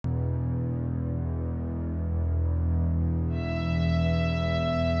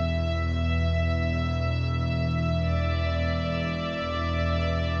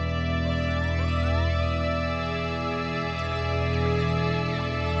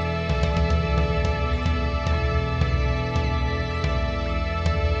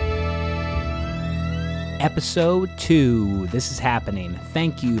Episode 2. This is happening.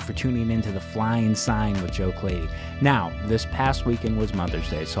 Thank you for tuning into The Flying Sign with Joe Clady. Now, this past weekend was Mother's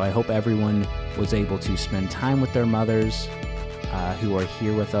Day, so I hope everyone was able to spend time with their mothers who are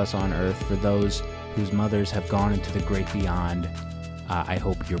here with us on Earth. For those whose mothers have gone into the great beyond, I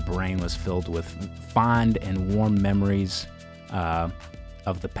hope your brain was filled with fond and warm memories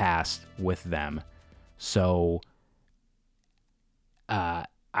of the past with them. So,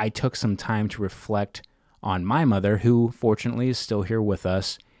 I took some time to reflect on my mother, who fortunately is still here with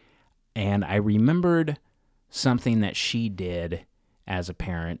us, and I remembered something that she did as a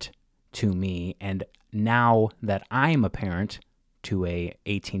parent to me, and now that I'm a parent to a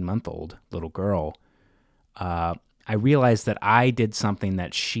 18-month-old little girl, I realized that I did something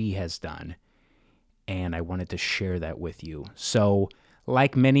that she has done, and I wanted to share that with you. So,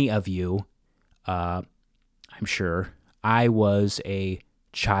 like many of you, I'm sure, I was a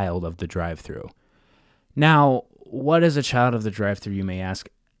child of the drive-thru. Now, what is a child of the drive-thru, you may ask?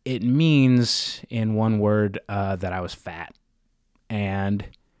 It means, in one word, that I was fat. And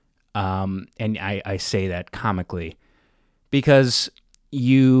I say that comically because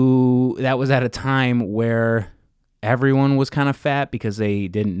that was at a time where everyone was kind of fat because they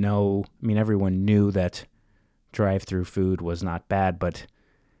didn't know. I mean, everyone knew that drive-thru food was not bad, but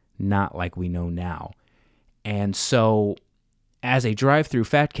not like we know now. And so, as a drive-thru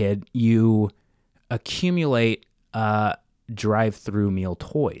fat kid, you accumulate drive-thru meal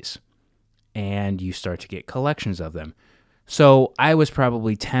toys, and you start to get collections of them. So I was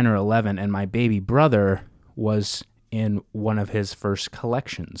probably 10 or 11, and my baby brother was in one of his first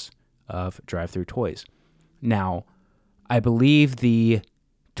collections of drive-thru toys. Now, I believe the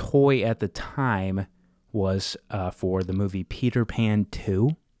toy at the time was for the movie Peter Pan 2,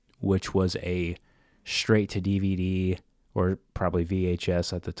 which was a straight-to-DVD, or probably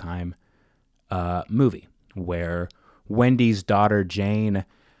VHS at the time, movie where Wendy's daughter Jane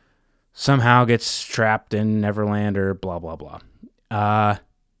somehow gets trapped in Neverland or blah, blah, blah.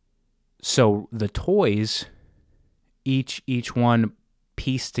 So the toys, each one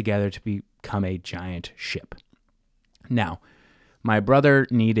pieced together to become a giant ship. Now, my brother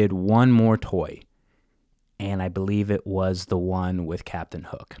needed one more toy, and I believe it was the one with Captain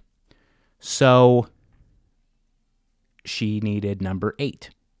Hook. So she needed number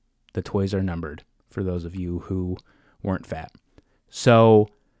 8. The toys are numbered, for those of you who weren't fat. So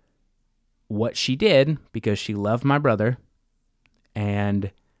what she did, because she loved my brother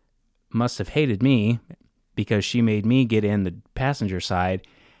and must have hated me because she made me get in the passenger side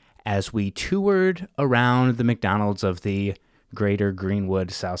as we toured around the McDonald's of the greater Greenwood,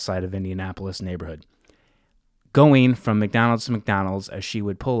 south side of Indianapolis neighborhood. Going from McDonald's to McDonald's, as she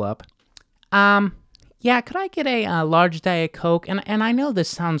would pull up, yeah, could I get a large Diet Coke? And I know this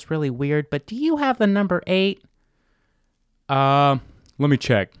sounds really weird, but do you have the number 8? Let me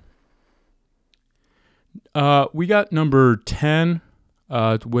check. We got number 10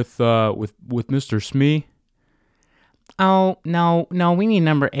 with Mr. Smee. Oh, no, we need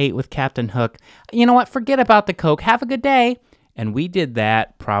number 8 with Captain Hook. You know what? Forget about the Coke. Have a good day. And we did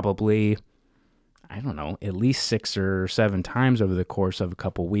that probably, I don't know, at least 6 or 7 times over the course of a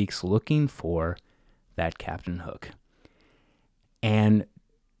couple weeks looking for that Captain Hook. And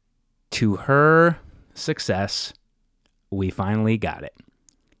to her success, we finally got it.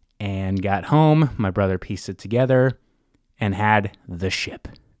 And got home, my brother pieced it together and had the ship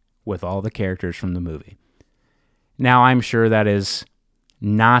with all the characters from the movie. Now, I'm sure that is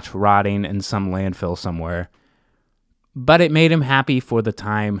not rotting in some landfill somewhere, but it made him happy for the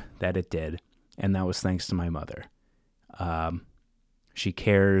time that it did, and that was thanks to my mother. She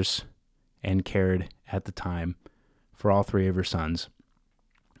cares and cared at the time for all 3 of her sons,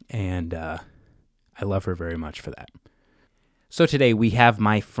 and I love her very much for that. So today we have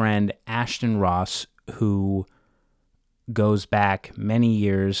my friend Ashton Ross, who goes back many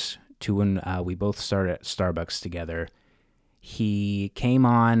years to when we both started at Starbucks together. He came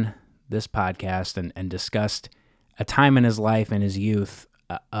on this podcast and discussed a time in his life and his youth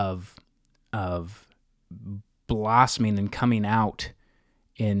of blossoming and coming out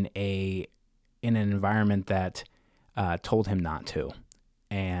in an environment that told him not to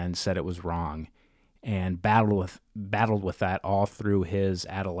and said it was wrong, and battled with that all through his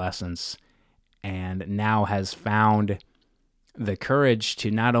adolescence, and now has found the courage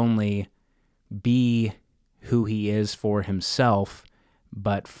to not only be who he is for himself,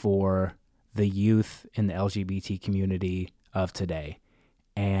 but for the youth in the LGBT community of today.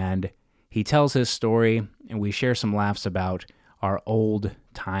 And he tells his story, and we share some laughs about our old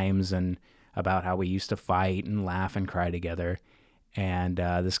times and about how we used to fight and laugh and cry together. And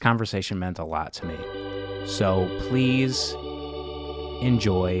this conversation meant a lot to me. So please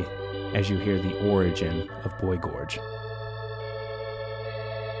enjoy as you hear the origin of Boy Gorge.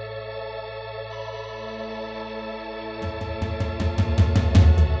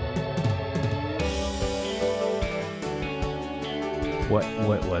 What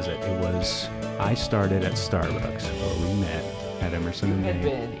was it? It was, I started at Starbucks, where we met at Emerson and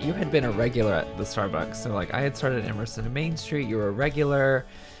Main. You had been a regular at the Starbucks, so like I had started at Emerson and Main Street. You were a regular,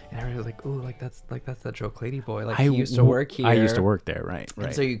 and everybody was like, "Ooh, that's that Joe Clady boy. Like he used to work here." I used to work there, right?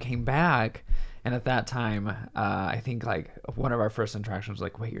 And so you came back, and at that time, I think like one of our first interactions was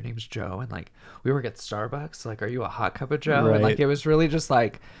like, "Wait, your name's Joe," and like we work at Starbucks. Like, are you a hot cup of Joe? Right. And like it was really just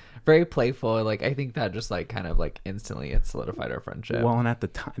like very playful. Like I think that just like kind of like instantly it solidified our friendship. Well, and at the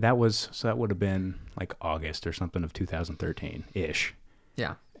time, that would have been like August or something of 2013 ish.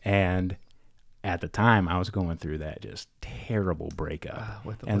 Yeah. And at the time, I was going through that just terrible breakup.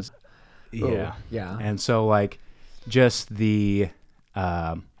 Yeah. And so like just the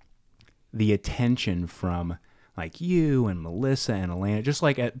attention from like you and Melissa and Elena, just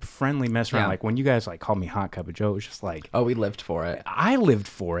like a friendly mess around. Yeah. Like when you guys like called me Hot Cup of Joe, it was just like, Oh, we lived for it. I lived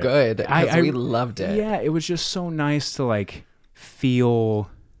for it. Good. Because we loved it. Yeah. It was just so nice to like feel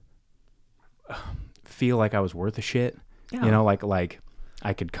like I was worth a shit. Yeah. You know, like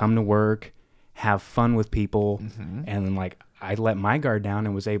I could come to work, have fun with people, Mm-hmm. and then like I let my guard down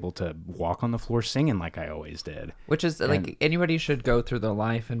and was able to walk on the floor singing like I always did. Which is like anybody should go through their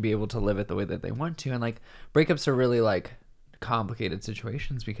life and be able to live it the way that they want to. And like breakups are really like complicated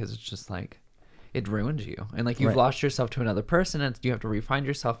situations because it's just like it ruined you. And like you've Right. lost yourself to another person and you have to refine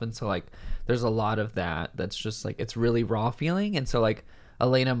yourself. And so like there's a lot of that's just like it's really raw feeling. And so like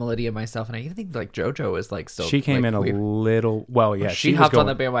Elena, Melidia, myself, and I even think like JoJo is like still. She came like, in a little. Well, yeah, she was hopped on going-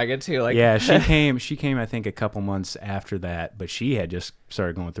 the bandwagon too. Like Yeah, she came. She came. I think a couple months after that, but she had just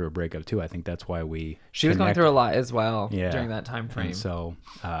started going through a breakup too. I think that's why she was going through a lot as well during that time frame. And so,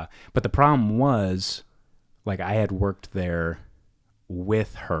 but the problem was, like, I had worked there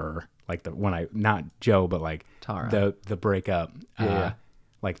with her, like not Joe, but like Tara. the breakup, Yeah.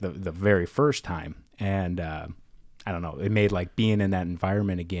 like the very first time, and I don't know, it made like being in that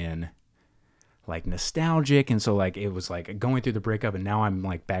environment again like nostalgic, and so like it was like going through the breakup, and now I'm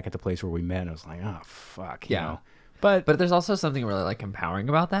like back at the place where we met, and I was like, oh fuck, you know. But there's also something really like empowering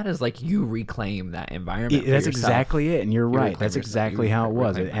about that is like you reclaim that environment. that's for yourself. exactly it, and you're right. reclaim That's yourself. exactly You how it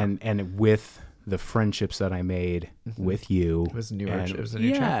was, reclaim and with the friendships that I made with you, It was a new yeah,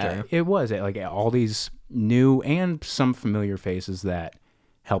 chapter. It was like all these new and some familiar faces that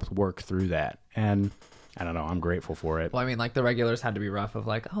helped work through that, and I don't know, I'm grateful for it. Well, I mean, like the regulars had to be rough of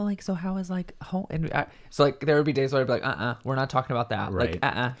like, oh, like so how is like home? And so like there would be days where I'd be like, we're not talking about that. Right.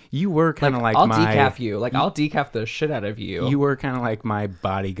 Like, You were kind of like I'll my decaf you. Like I'll decaf the shit out of you. You were kind of like my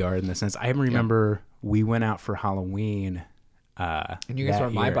bodyguard in the sense. I remember we went out for Halloween. And you guys that were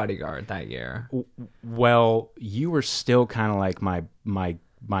my year. bodyguard that year. Well, you were still kind of like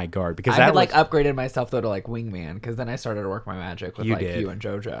my guard because I that had like was, upgraded myself though to like wingman because then I started to work my magic with You like did. you and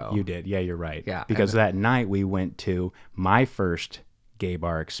JoJo. you did. Yeah, you're right. Yeah, Because and- that night we went to my first gay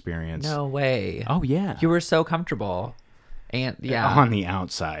bar experience. No way. Oh yeah. You were so comfortable. And yeah. On the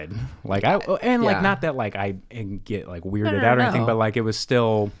outside, like like Yeah. not that like I get like weirded no, out or anything, no. but like it was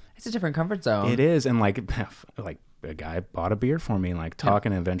still. It's a different comfort zone. It is, and like a guy bought a beer for me, and like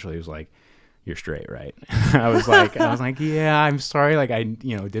talking, and eventually he was like, "You're straight, right?" I was like, "Yeah, I'm sorry." Like I,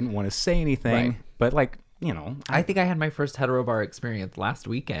 didn't want to say anything, Right. but like, I think I had my first hetero bar experience last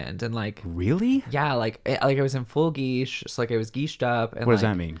weekend, and like, really? yeah, like I was in full geesh, so like I was geeshed up. And What does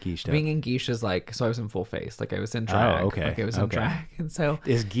like, that mean, geeshed up? Being in geesh is like, so I was in full face, like I was in drag. Oh, okay. Like I was in Okay. drag, and so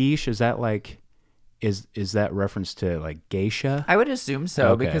Is geesh? Is that like, is that reference to like geisha? I would assume so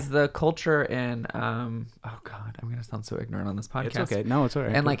Okay. because the culture in oh god, I'm gonna sound so ignorant on this podcast. It's okay. No, it's all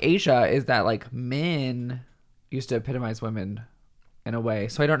right. And like Asia is that like men used to epitomize women in a way.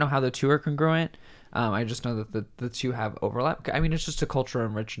 So I don't know how the two are congruent. I just know that the two have overlap. I mean, it's just a culture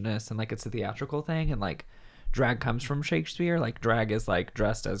and richness, and like it's a theatrical thing, and like drag comes from Shakespeare. Like drag is like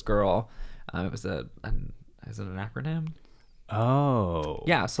dressed as girl. It was is it an acronym? Oh.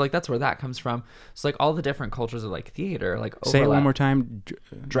 Yeah, so like that's where that comes from. So like all the different cultures of like theater, like overlap. Say it one more time.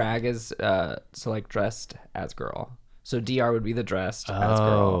 Drag is so like dressed as girl. So DR would be the dressed as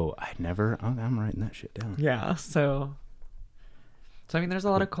girl. Oh, I'm writing that shit down. Yeah. So I mean, there's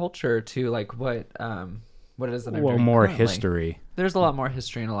a lot of culture to like what it is that I'm Well, doing more currently. history. There's a lot more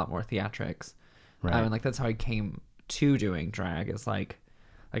history and a lot more theatrics. Right. And like that's how I came to doing drag. Is like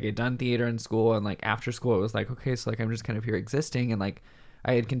I'd done theater in school, and like after school it was like, okay, so like I'm just kind of here existing, and like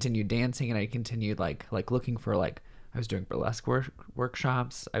I had continued dancing, and I continued like looking for like I was doing burlesque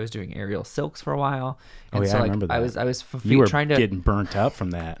workshops. I was doing aerial silks for a while. Oh, And yeah, so I like remember that. I was You were trying to getting burnt up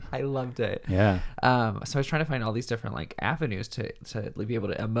from that. I loved it. Yeah. So I was trying to find all these different like avenues to be able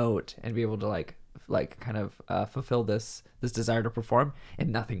to emote and be able to like kind of fulfill this desire to perform,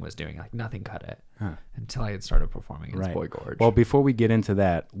 and nothing was doing, like nothing cut it until I had started performing as Boy Gorge. Well, before we get into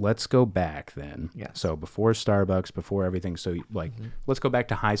that, let's go back then. Yes. So before Starbucks, before everything. So like, let's go back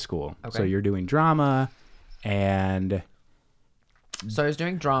to high school. Okay. So you're doing drama, and So I was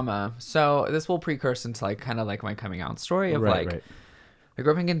doing drama. So this will precurse into like kind of like my coming out story of I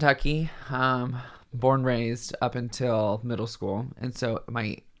grew up in Kentucky, born, raised up until middle school. And so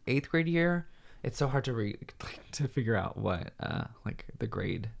my 8th grade year, it's so hard to figure out what like the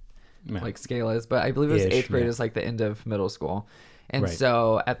grade like scale is, but I believe it was 8th grade is like the end of middle school. And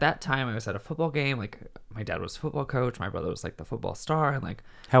so at that time I was at a football game. Like my dad was a football coach, my brother was like the football star, and like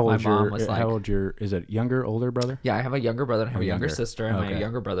how my old mom was like, how old your is it younger, older brother? Yeah, I have a younger brother and I have a younger sister, and Okay. my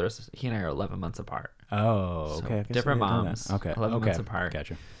younger brother he and I are 11 months apart. Oh, So okay. I guess different I didn't know that. moms. Okay. 11 months apart.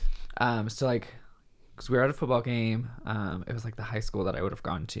 Gotcha. So like, because we were at a football game, it was like the high school that I would have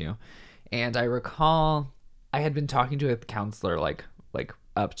gone to, and I recall I had been talking to a counselor like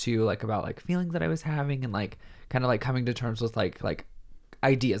up to like about like feelings that I was having, and like kind of like coming to terms with like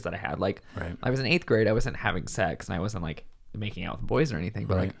ideas that I had. Like I was in 8th grade, I wasn't having sex and I wasn't like making out with boys or anything,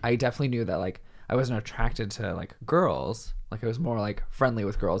 but like I definitely knew that like I wasn't attracted to like girls. Like I was more like friendly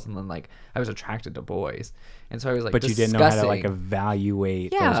with girls, and then like I was attracted to boys. And so I was like, but you didn't know how to like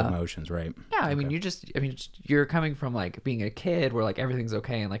evaluate those emotions, right? Yeah, I mean, you're coming from like being a kid where like everything's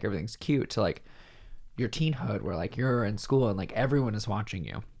okay and like everything's cute to like your teenhood where like you're in school and like everyone is watching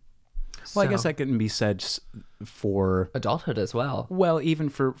you. Well, I guess that couldn't be said for adulthood as well. Well, even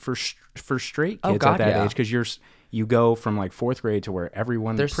for straight kids at that age, because you go from like 4th grade to where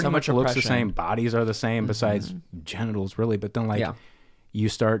everyone There's pretty so much much looks the oppression. same, bodies are the same, besides genitals, really. But then like you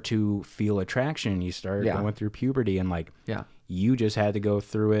start to feel attraction, you start going through puberty, and like you just had to go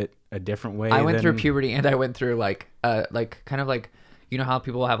through it a different way. I went through puberty, and I went through like kind of like, you know how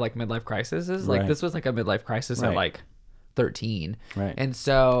people have like midlife crises? Like this was like a midlife crisis at like 13. Right. And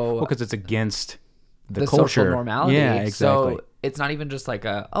so because it's against the social culture. normality. Yeah, exactly. So it's not even just like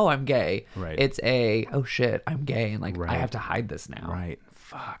I'm gay. Right. It's oh shit, I'm gay, and like I have to hide this now. Right.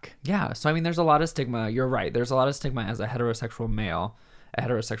 Fuck. Yeah. So I mean, there's a lot of stigma. You're right. There's a lot of stigma as a heterosexual male, a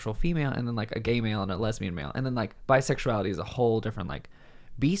heterosexual female, and then like a gay male and a lesbian male, and then like bisexuality is a whole different like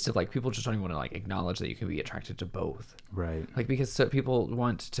beast of like people just don't even want to like acknowledge that you can be attracted to both. Right. Like because people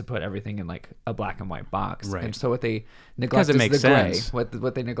want to put everything in like a black and white box. Right. And so what they neglect is the gray.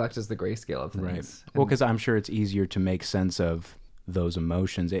 What they neglect is the gray scale of things. Right. Well, because I'm sure it's easier to make sense of those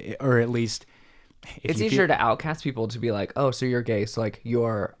emotions, or at least it's easier to outcast people, to be like, oh, so you're gay, so like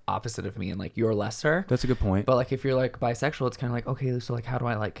you're opposite of me and like you're lesser. That's a good point. But like if you're like bisexual, it's kind of like, okay, so like how do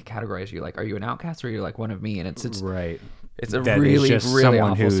I like categorize you? Like, are you an outcast or are you like one of me? And it's right. It's a really someone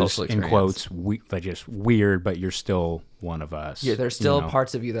awful who's social experience. in quotes like just weird, but you're still one of us. Yeah, there's still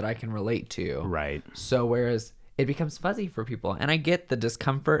parts of you that I can relate to. Right. So whereas it becomes fuzzy for people, and I get the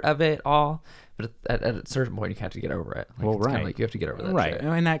discomfort of it all, but at a certain point you have to get over it. Like, well, it's right. kinda like you have to get over that. Right. Shit.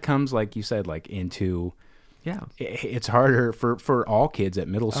 And that comes, like you said, like into. Yeah. It's harder for all kids at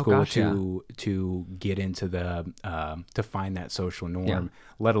middle school gosh, to get into the to find that social norm,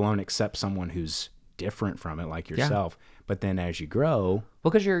 let alone accept someone who's different from it, like yourself. But then as you grow,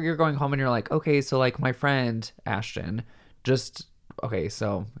 well, because you're going home and you're like, okay, so like my friend Ashton just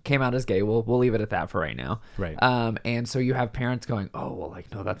so came out as gay. We'll leave it at that for right now. Right. And so you have parents going, oh well, like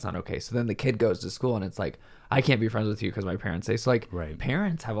no, that's not okay. So then the kid goes to school and it's like, I can't be friends with you because my parents say so. Like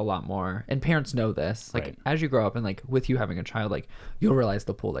parents have a lot more, and parents know this. Like as you grow up and like with you having a child, like you'll realize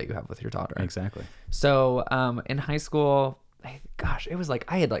the pull that you have with your daughter. Exactly. So in high school, gosh, it was like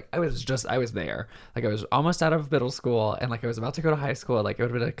I was there. Like I was almost out of middle school and like I was about to go to high school. Like it would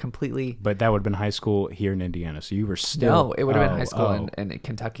have been a completely. But that would have been high school here in Indiana. So you were still. No, it would have been high school in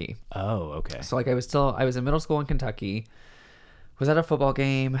Kentucky. Oh, okay. So like I was in middle school in Kentucky, was at a football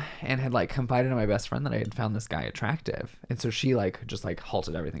game, and had like confided to my best friend that I had found this guy attractive. And so she like just like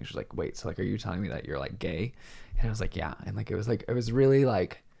halted everything. She's like, wait, so like are you telling me that you're like gay? And I was like, yeah. And like it was really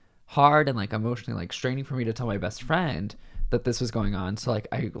like hard and like emotionally like straining for me to tell my best friend that this was going on. So like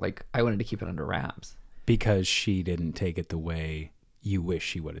I wanted to keep it under wraps. Because she didn't take it the way you wish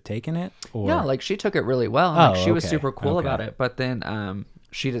she would have taken it? Or? Yeah, like she took it really well. And, like she was super cool about it. But then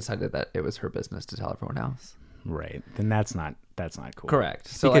she decided that it was her business to tell everyone else. Right. Then that's not cool. Correct.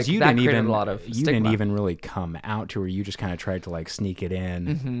 So Because like, you that didn't created even a lot of you stigma. didn't even really come out to her. You just kind of tried to like sneak it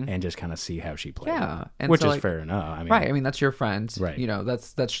in and just kind of see how she played. Yeah, it. and Which so, is like, fair enough. I mean, right. I mean, that's your friend. Right. You know,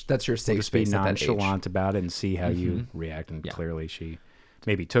 that's your safe just be space at that age. nonchalant about it and see how you react. And clearly, she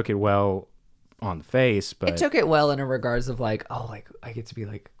maybe took it well on the face, but I took it well in a regards of like, oh, like I get to be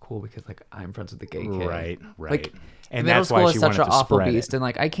like cool because like I'm friends with the gay kid. right. Like, And middle that's school why is she such wanted an to awful spread beast, it. and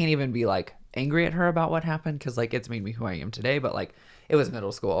like I can't even be like angry at her about what happened because like it's made me who I am today. But like it was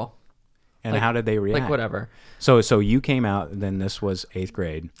middle school, And like- how did they react? like whatever. So you came out. Then this was 8th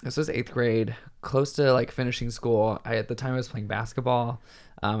grade. This was 8th grade, close to like finishing school. At the time I was playing basketball.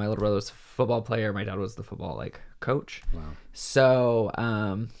 My little brother was a football player. My dad was the football like coach. Wow. So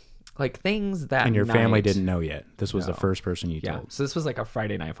like things that And your family night- didn't know yet. This was the No. first person you Yeah. told. So this was like a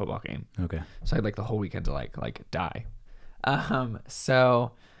Friday night football game. Okay. So I had like the whole weekend to like die.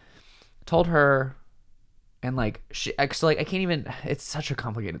 So told her, and like so like I can't even. It's such a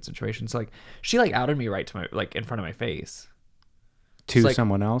complicated situation. So like she like outed me right to my like in front of my face. To like-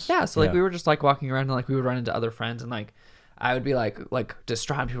 someone else. Yeah. So like we were just like walking around and like we would run into other friends and like I would be like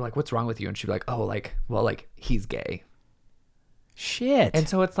distraught. And people were like, "What's wrong with you?" And she'd be like, "Oh, like well like he's gay." Shit. And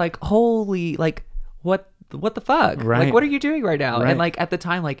so it's like holy like what the fuck? Right. Like what are you doing right now? Right. And like at the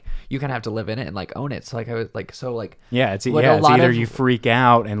time like you kind of have to live in it and like own it. So like I was like so like yeah, it's with a it's lot either of- you freak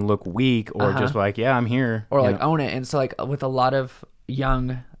out and look weak, or Uh-huh. just like, yeah, I'm here, or you like know? own it. And so like with a lot of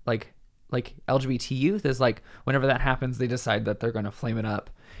young like LGBT youth is like whenever that happens they decide that they're going to flame it up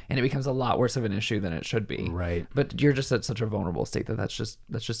and it becomes a lot worse of an issue than it should be. Right. But you're just at such a vulnerable state that's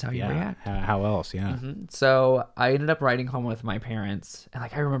just how you Yeah. react. How else? Yeah. So I ended up riding home with my parents and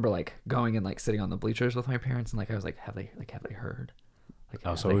like I remember like going and like sitting on the bleachers with my parents and like I was like have they heard? Like, Oh,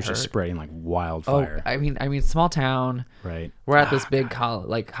 have so they it was just heard? spreading like Oh, wildfire. I mean small town. Right. We're at this big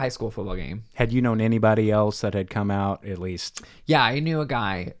like high school football game. Had you known anybody else that had come out at least Yeah, I knew a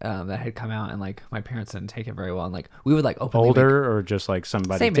guy that had come out, and like my parents didn't take it very well, and like we would like openly older or just like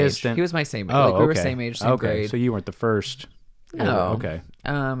somebody same distant? age. He was my same age. Oh, Like we were okay. same age, same okay. grade. So you weren't the first. No. Okay.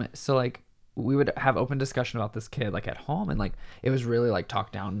 So like we would have open discussion about this kid like at home, and like it was really like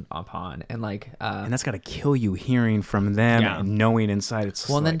talked down upon, and like And that's got to kill you hearing from them Yeah. and knowing inside it's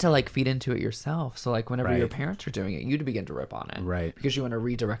well, and then like, to like feed into it yourself. So like whenever your Right. parents are doing it, you to begin to rip on it, Right. Because you want to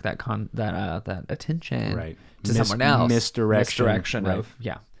redirect that attention Right. to someone else. Misdirection. Right. Of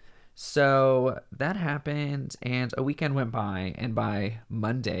yeah. So that happened, and a weekend went by, and by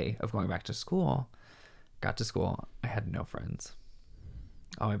Monday of going back to school, I had no friends.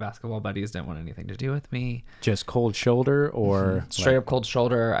 All my basketball buddies didn't want anything to do with me. Just cold shoulder or Straight up cold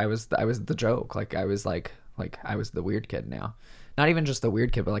shoulder. I was the joke. Like I was like I was the weird kid now. Not even just the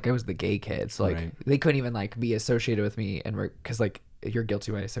weird kid, but like I was the gay kid. So like Right. they couldn't even like be associated with me, and because like you're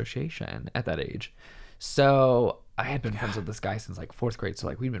guilty by association at that age. So I had been friends with this guy since like 4th grade. So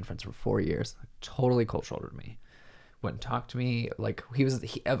like we'd been friends for 4 years. Totally cold shouldered me. Wouldn't talk to me. Like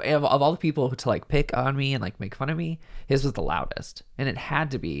of all the people to like pick on me and like make fun of me, his was the loudest, and it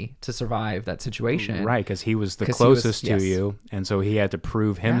had to be to survive that situation. Right, because he was the 'Cause he was- closest yes. to you, and so he had to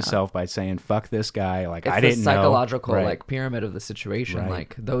prove himself by saying "fuck this guy." Like It's I the didn't know. psychological Right. like pyramid of the situation. Right.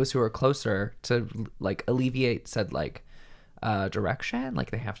 Like those who are closer to like alleviate said like direction, like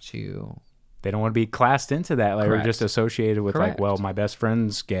they have to. They don't want to be classed into that, like, or Correct. just associated with like, Correct. well, my best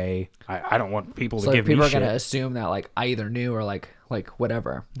friend's gay. I don't want people to So give people me are shit. gonna assume that like I either knew or like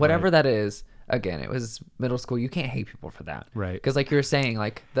whatever that is. Again, it was middle school. You can't hate people for that, Right. Because like you're saying,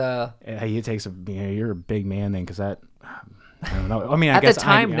 like Hey, it takes you're a big man then, because that. I don't know. I mean, I at guess the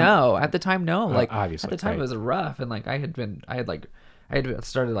time, I, no. At the time, no. Like obviously, at the time, right. it was rough, and like I had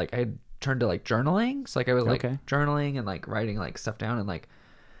started like I had turned to like journaling. So like I was like Okay. journaling and like writing like stuff down, and like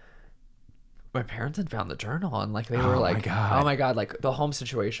my parents had found the journal, and like they were Oh, my like, God. oh my god, like the home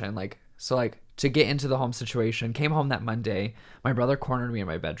situation, like so like to get into the home situation, came home that Monday. My brother cornered me in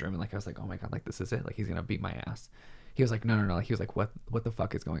my bedroom, and like I was like, oh my god, like this is it, like he's gonna beat my ass. He was like, no. Like, he was like, what the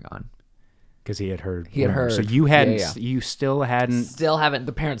fuck is going on? because he had heard. He had rumors. heard. So you hadn't. Yeah. You still hadn't. Still haven't.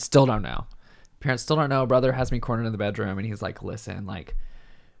 The parents still don't know. Parents still don't know. Brother has me cornered in the bedroom, and he's like, listen, like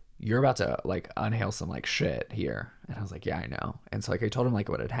you're about to like unhail some like shit here. And I was like, yeah, I know. And so like I told him like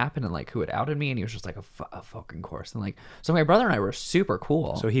what had happened and like who had outed me, and he was just like a fucking course. And like so my brother and I were super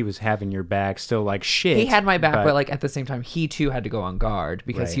cool. So he was having your back, still like shit. he had my back, but like at the same time he too had to go on guard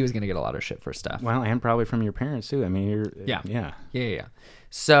because Right. he was gonna get a lot of shit for stuff. well, and probably from your parents too. I mean, you're Yeah. Yeah.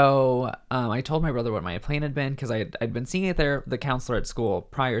 So I told my brother what my plan had been because I'd been seeing it there, the counselor at school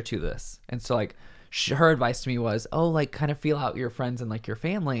prior to this. And so like her advice to me was, oh, like kind of feel out your friends and like your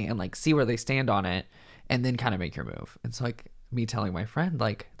family and like see where they stand on it and then kind of make your move. And so like me telling my friend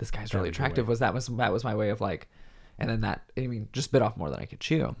like this guy's really attractive that was my way of like, and then that, I mean, just bit off more than I could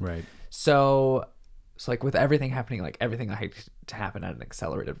chew. Right. So like with everything happening, like everything I had to happen at an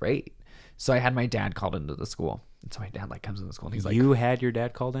accelerated rate. So I had my dad called into the school. And so my dad like comes into the school and he's like, you had your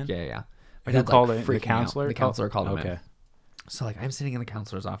dad called in? Yeah. My Who dad's called like it? The counselor? The counselor called him okay. in. So like I'm sitting in the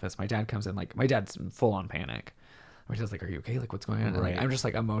counselor's office. My dad comes in, like my dad's full on panic. My dad's like, "Are you okay? Like what's going on?" And like I'm just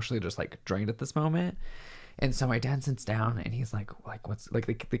like emotionally just like drained at this moment. And so my dad sits down and he's like what's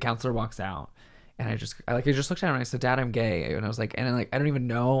like the counselor walks out. And I just looked at him and I said, "Dad, I'm gay." And I was like, and like I don't even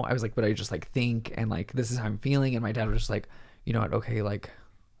know. I was like, but I just like think and like this is how I'm feeling. And my dad was just like, "You know what?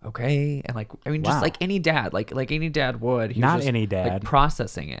 Okay." And like I mean, just like any dad, like any dad would. He was just, any dad. like,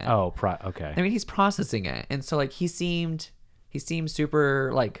 processing it. Oh, okay. I mean, he's processing it, and so like he seemed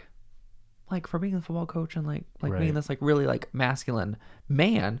super like for being a football coach and like being this like really like masculine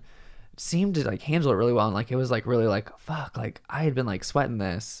man, seemed to like handle it really well. And like it was like really like fuck, like I had been like sweating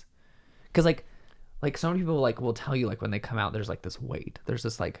this, because like so many people like will tell you like when they come out there's like this weight, there's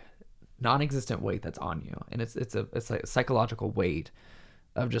this like non-existent weight that's on you, and it's like a psychological weight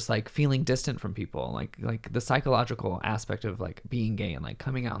of just like feeling distant from people, like the psychological aspect of like being gay and like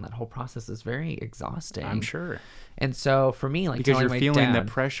coming out, and that whole process is very exhausting, I'm sure. And so for me, like because you're feeling dad,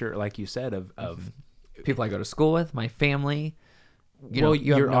 the pressure, like you said, of people I go to school with, my family.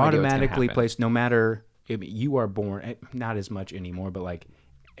 You're automatically placed, no matter, I mean, you are born, not as much anymore, but like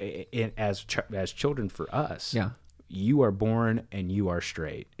as children for us, you are born and you are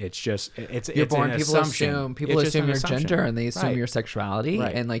straight. It's just you're born. People assume your gender and they assume your sexuality,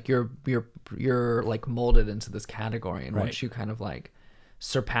 and like you're like molded into this category. And once you kind of like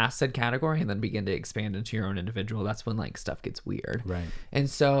surpass said category and then begin to expand into your own individual, that's when like stuff gets weird. Right. And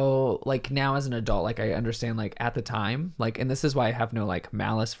so like now as an adult, like I understand like at the time, like, and this is why I have no like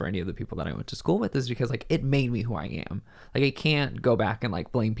malice for any of the people that I went to school with, is because like it made me who I am. Like I can't go back and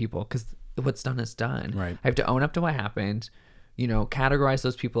like blame people, because what's done is done. Right. I have to own up to what happened, categorize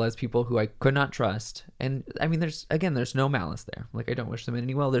those people as people who I could not trust. And I mean, there's no malice there. Like I don't wish them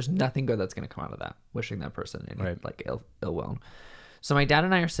any well. There's nothing good that's going to come out of that, wishing that person any like ill will. So my dad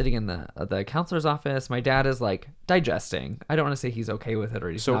and I are sitting in the counselor's office. My dad is like digesting. I don't want to say he's okay with it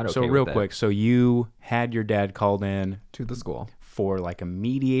or he's not okay with it. So real quick, so you had your dad called in to the school for like a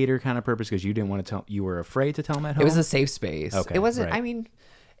mediator kind of purpose, because you didn't want to tell, you were afraid to tell him at home? It was a safe space. Okay, it wasn't, I mean,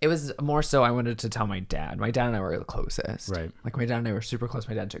 it was more so I wanted to tell my dad. My dad and I were the closest. Right. Like my dad and I were super close.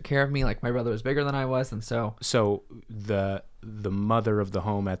 My dad took care of me. Like my brother was bigger than I was, and so the mother of the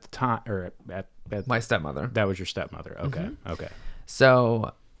home at the time, or at my stepmother. That was your stepmother. Okay. Mm-hmm. Okay.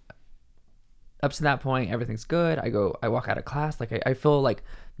 So up to that point, everything's good. I walk out of class. Like I feel like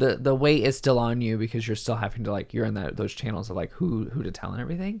the weight is still on you, because you're still having to like, you're in those channels of like who to tell and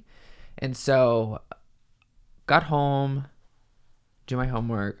everything. And so got home, do my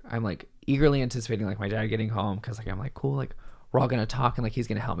homework. I'm like eagerly anticipating like my dad getting home, because like I'm like, cool, like we're all gonna talk and like he's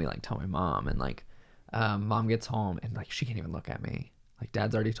gonna help me like tell my mom. And like mom gets home and like she can't even look at me. Like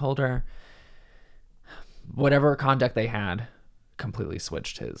dad's already told her. Whatever conduct they had completely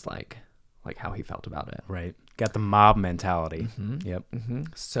switched his like how he felt about it. Right. Got the mob mentality. Mm-hmm. Yep. Mm-hmm.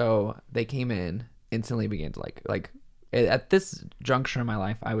 So they came in, instantly began to like at this juncture in my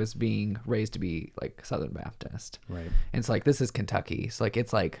life, I was being raised to be like Southern Baptist. Right. And so like this is Kentucky. So like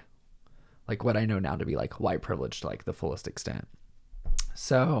it's like what I know now to be like white privilege to like the fullest extent.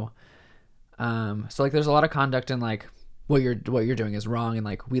 So like there's a lot of conduct in like what you're doing is wrong, and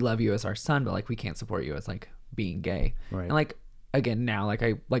like we love you as our son, but like we can't support you as like being gay. Right. And like again now, like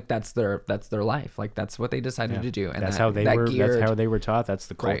I like that's their life. Like that's what they decided to do, and that's how they were taught. That's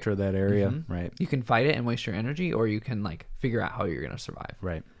the culture of that area. Mm-hmm. Right. You can fight it and waste your energy, or you can like figure out how you're gonna survive.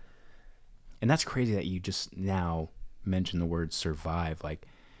 Right. And that's crazy that you just now mentioned the word survive. Like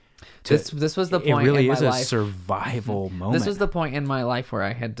this was the point. It really in is my a life. survival moment. This was the point in my life where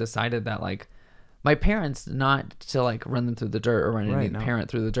I had decided that like my parents, not to like run them through the dirt or run any parent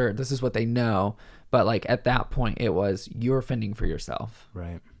through the dirt. This is what they know. But like at that point, it was you're fending for yourself.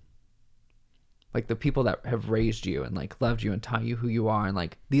 Right. Like the people that have raised you and like loved you and taught you who you are, and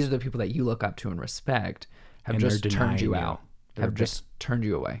like these are the people that you look up to and respect, have just turned you out, have just turned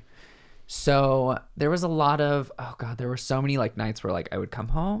you away. So there was a lot of, there were so many like nights where like I would come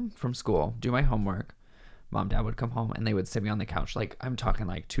home from school, do my homework. Mom, dad would come home and they would sit me on the couch. Like I'm talking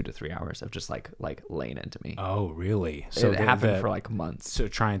like 2 to 3 hours of just like laying into me. Oh, really? So it happened for like months. So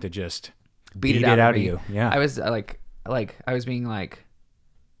trying to just beat it out of you. Yeah. I was I was being like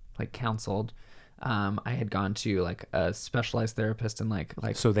counseled. I had gone to like a specialized therapist and like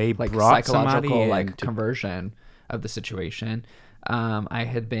so they like brought psychological like conversion of the situation. I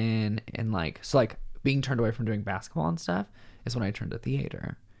had been in like being turned away from doing basketball and stuff. is when I turned to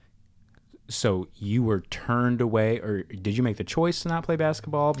theater. So you were turned away, or did you make the choice to not play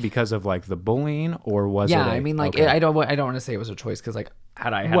basketball because of like the bullying, or was it? Yeah, I mean, like, okay. I don't want to say it was a choice because, like,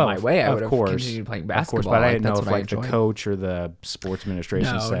 had I had Well, my way, I of would have course. continued playing Of basketball. course, but I Like, didn't know that's if what I like the enjoyed. coach or the sports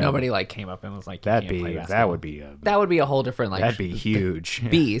administration No, said nobody like came up and was like, you that'd can't play be basketball. that would be a whole different like that'd be huge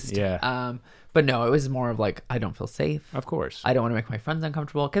beast. Yeah, But no, it was more of like I don't feel safe. of course. I don't want to make my friends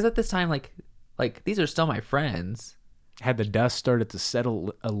uncomfortable because at this time, like these are still my friends. Had the dust started to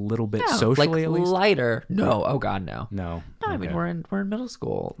settle a little bit Yeah, socially, like at least? lighter. No, oh god, no. No. No, I mean Okay. we're in middle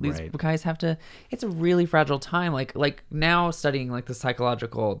school. These Right. guys have to. It's a really fragile time. Like now studying like the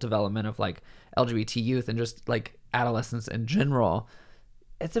psychological development of like LGBT youth and just like adolescents in general.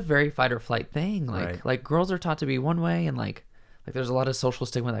 It's a very fight or flight thing. Like girls are taught to be one way, and like there's a lot of social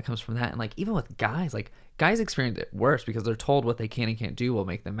stigma that comes from that. And like even with guys, like guys experience it worse because they're told what they can and can't do will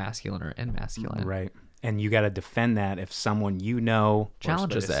make them masculine or inmasculine. Right. And you got to defend that if someone or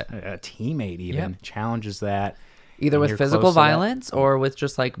Challenges it. a teammate even challenges that. Either and with you're physical close to that. violence or with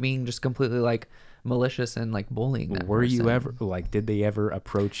just like being just completely like malicious and like bullying that Were you person. ever like? Did they ever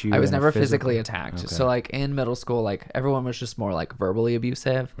approach you? I was in a never physical- physically attacked. Okay. So like in middle school, like everyone was just more like verbally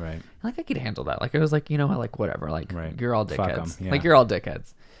abusive. Right. And, like I could handle that. Like I was like, you know what, like whatever. Like Right. you're all Fuck 'em, dickheads. yeah. Like you're all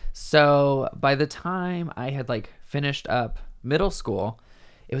dickheads. So by the time I had like finished up middle school,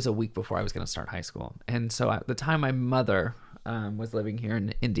 it was a week before I was going to start high school. And so at the time my mother was living here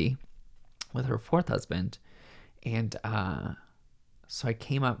in Indy with her fourth husband. And so I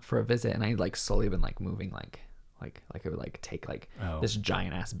came up for a visit and I like slowly been like moving like I would like take like this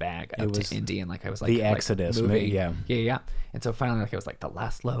giant ass bag up was to Indy and like I was like the like, exodus, moving. yeah. And so finally like it was like the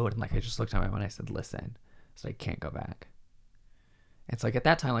last load and like I just looked at my mom and I said, listen, so I can't go back. And so like at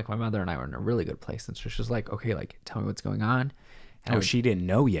that time like my mother and I were in a really good place and so she was like, okay, like tell me what's going on. And she didn't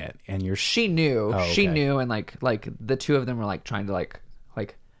know yet, and she knew. Oh, She okay. knew, and like the two of them were like trying to like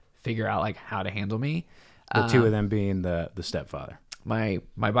figure out like how to handle me. the two of them being the stepfather. My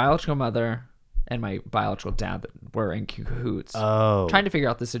biological mother and my biological dad were in cahoots, Oh, trying to figure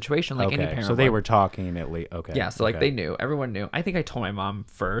out the situation like any okay. parent. So they would. were talking at least. Okay. Yeah, so like okay. they knew. Everyone knew. I think I told my mom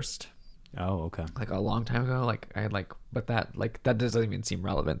first, Oh, okay. like a long time ago. Like I had like, but that doesn't even seem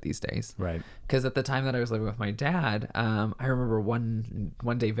relevant these days. Right. Because at the time that I was living with my dad, I remember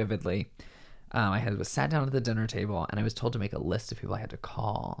one day vividly, was sat down at the dinner table and I was told to make a list of people I had to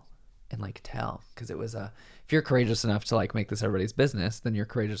call and like tell, because it was if you're courageous enough to like make this everybody's business, then you're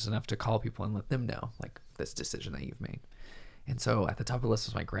courageous enough to call people and let them know like this decision that you've made. And so at the top of the list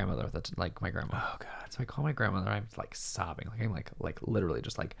was my grandmother. That's like my grandma. Oh god. So I call my grandmother. I'm like sobbing. Like I'm like literally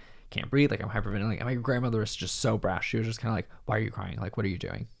just like can't breathe. Like I'm hyperventilating. And my grandmother is just so brash. She was just kind of like, "Why are you crying? Like what are you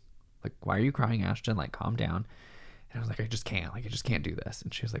doing? Like why are you crying, Ashton? Like calm down." And I was like, I just can't do this.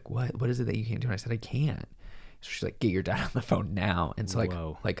 And she was like, what is it that you can't do? And I said, I can't. So she's like, get your dad on the phone now. And so like,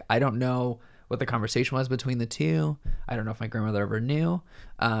 Whoa. like I don't know what the conversation was between the two. I don't know if my grandmother ever knew.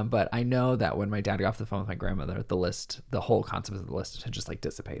 But I know that when my dad got off the phone with my grandmother, the whole concept of the list had just like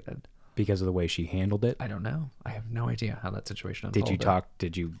dissipated. Because of the way she handled it. I don't know. I have no idea how that situation Did unfolded.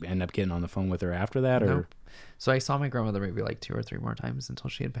 Did you end up getting on the phone with her after that, or? Nope. So I saw my grandmother maybe like 2 or 3 more times until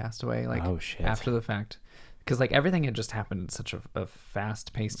she had passed away. Like Oh, shit. after the fact, because like everything had just happened in such a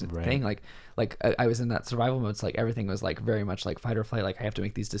fast paced Right. thing. Like I was in that survival mode. So like everything was like very much like fight or flight. Like I have to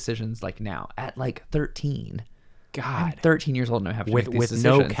make these decisions like now at like 13. I'm God, 13 years old and I have to with make these with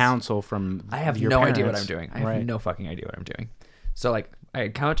decisions. no counsel from I have your no parents. idea what I'm doing. I have Right. no fucking idea what I'm doing. So like I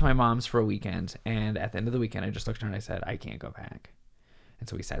had come out to my mom's for a weekend, and at the end of the weekend, I just looked at her and I said, I can't go back. And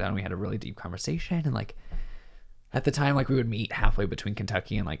so we sat down and we had a really deep conversation. And like at the time, like we would meet halfway between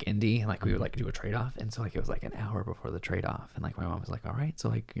Kentucky and like Indy, and like we would like do a trade off. And so like it was like an hour before the trade off, and like my mom was like, all right, so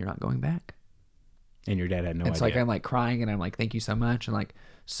like you're not going back. And your dad had no And so like idea. I'm like crying and I'm like, thank you so much. And like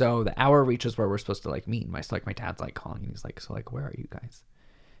so the hour reaches where we're supposed to like meet, and my dad's like calling and he's like, so like where are you guys?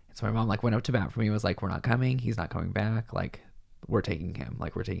 And so my mom like went up to bat for me, was like, we're not coming, he's not coming back, like we're taking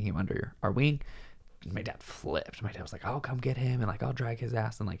him under our wing. And my dad flipped. My dad was like, I'll come get him and like I'll drag his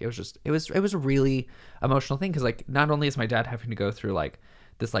ass. And like it was a really emotional thing, because like not only is my dad having to go through like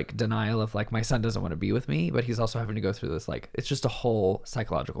this like denial of like my son doesn't want to be with me, but he's also having to go through this like it's just a whole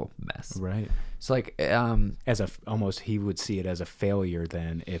psychological mess. Right. So like As almost he would see it as a failure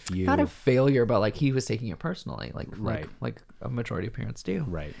then if you not a failure, but like he was taking it personally, Right. like a majority of parents do.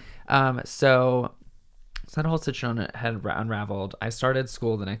 Right. So that whole situation had unraveled. I started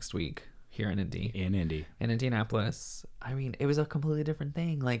school the next week here in Indy. In Indy. In Indianapolis. I mean, it was a completely different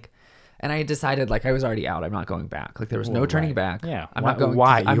thing. Like And I decided like I was already out. I'm not going back. Like there was no Well, turning right. back. Yeah. I'm Why- not going.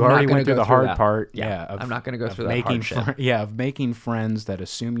 Why? I'm You not already gonna went through go the hard that. part. Yeah. Of, I'm not going to go of through that making hardship. of making friends that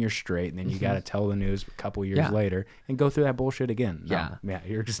assume you're straight, and then you got to tell the news a couple years Yeah. later and go through that bullshit again. No. Yeah. Yeah.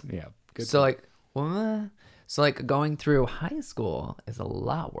 You're just Good. So like, what? So like going through high school is a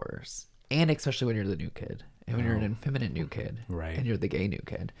lot worse, and especially when you're the new kid, and when you're an effeminate new kid, Right. And you're the gay new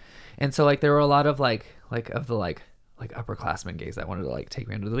kid, and so like there were a lot of like of the like upperclassmen gays that wanted to like take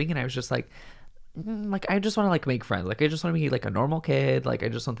me under the wing, and I was just like I just want to like make friends, like I just want to be like a normal kid, like I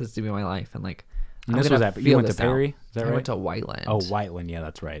just want this to be my life, and like And I'm this gonna was at you feel went to this out. Perry. Is that I right? went to Whiteland. Oh, Whiteland. Yeah,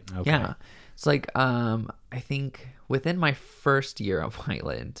 that's right. Okay. Yeah. It's like I think within my first year of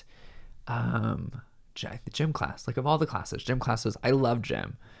Whiteland, the gym class, like of all the classes, gym classes, I love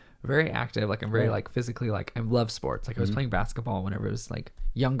gym. Very active, like I'm very like physically, like I love sports. Like I was playing basketball whenever I was like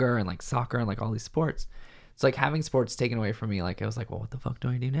younger, and like soccer and like all these sports. It's like having sports taken away from me, like I was like, well, what the fuck do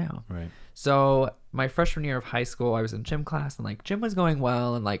I do now? Right. So my freshman year of high school, I was in gym class, and like gym was going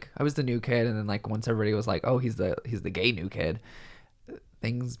well, and like I was the new kid, and then like once everybody was like, oh, he's the gay new kid,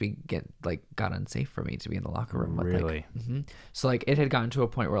 things got unsafe for me to be in the locker room with, Really? Like, so like it had gotten to a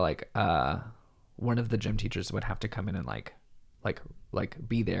point where like one of the gym teachers would have to come in and like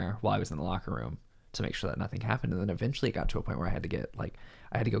be there while I was in the locker room to make sure that nothing happened, and then eventually it got to a point where I had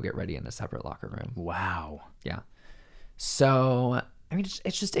to go get ready in a separate locker room. Wow. Yeah. So I mean,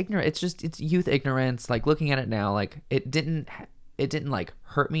 it's just ignorant. It's youth ignorance. Like looking at it now, like it didn't like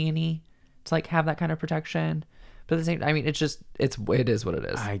hurt me any to like have that kind of protection. But at the same, I mean, it is what it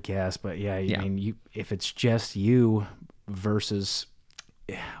is. I guess, but yeah, Yeah. I mean, if it's just you versus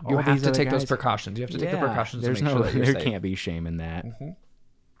You all have these to other take those guys, precautions. You have to take the precautions to There's make sure that you're there safe. can't be shame in that.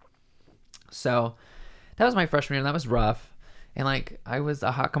 So that was my freshman year, and that was rough. And like I was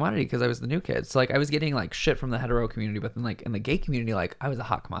a hot commodity because I was the new kid. So like I was getting like shit from the hetero community, but then like in the gay community, like I was a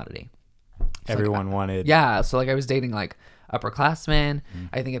hot commodity. So, Everyone wanted. Yeah. So like I was dating like upperclassmen.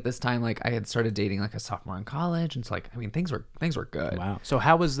 I think at this time like I had started dating like a sophomore in college, and so like I mean things were good. Wow. So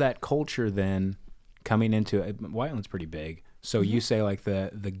how was that culture then coming into it? Whiteland's pretty big. So you say like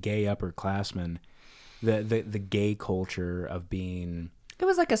the gay upperclassmen, the gay culture of being. It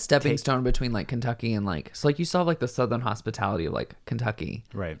was like a stepping stone between like Kentucky and like, so like you saw like the Southern hospitality of like Kentucky.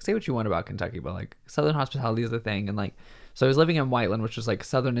 Right. Say what you want about Kentucky, but like Southern hospitality is the thing. And like, so I was living in Whiteland, which was like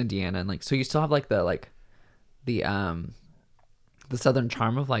Southern Indiana. And like, so you still have like the Southern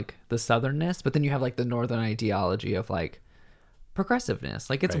charm of like the Southernness, but then you have like the Northern ideology of like progressiveness.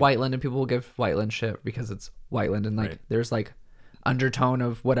 Like it's Right. Whiteland, and people will give Whiteland shit because it's Whiteland, and like Right. there's like undertone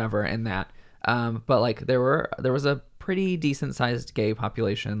of whatever in that. But like there was a pretty decent sized gay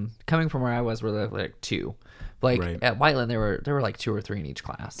population coming from where I was, where there were like two. Like Right. at Whiteland there were like 2 or 3 in each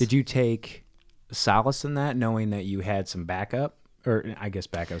class. Did you take solace in that, knowing that you had some backup? Or I guess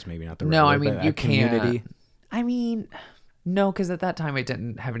backup's maybe not the right No, word, I mean but you a community. can't. I mean, no, because at that time I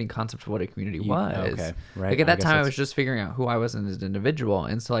didn't have any concept of what a community was. okay, right. Like at I that guess time I that's- was just figuring out who I was as an individual,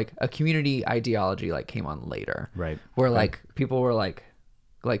 and so like a community ideology like came on later. Right. Where Okay. like people were like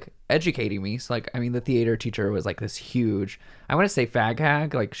educating me. So like I mean the theater teacher was like this huge, I want to say fag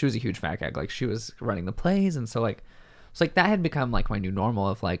hag. Like she was a huge fag hag. Like she was running the plays, and so like that had become like my new normal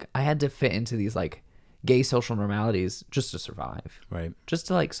of like I had to fit into these like gay social normalities just to survive. Right. Just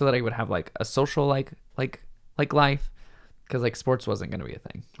to like so that I would have like a social like life, because like sports wasn't going to be a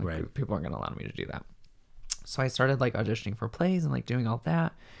thing. Like, Right. people weren't going to allow me to do that. So I started like auditioning for plays and like doing all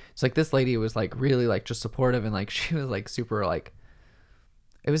that. So like this lady was like really like just supportive, and like she was like super like,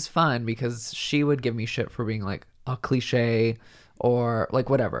 it was fun because she would give me shit for being like a cliche or like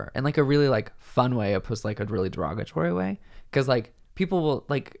whatever, and like a really like fun way opposed to like a really derogatory way. Because like people will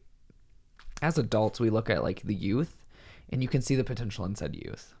like, as adults we look at like the youth, and you can see the potential in said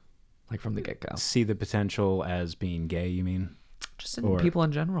youth, like from the get-go. See the potential as being gay, you mean? Just in Or- people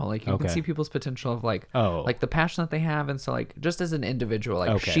in general, like you Okay. can see people's potential of like Oh. the passion that they have. And so like just as an individual, like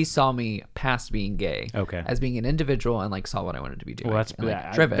Okay. she saw me past being gay, Okay. as being an individual, and like saw what I wanted to be doing. Well, that's and, like,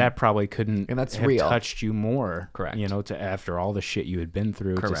 that, driven. that probably couldn't And that's have real. touched you more. Correct. You know, to after all the shit you had been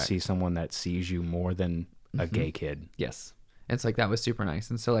through, to Correct. see someone that sees you more than a gay kid. Yes. And it's like that was super nice.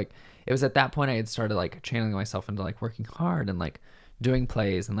 And so like it was at that point I had started like channeling myself into like working hard and like doing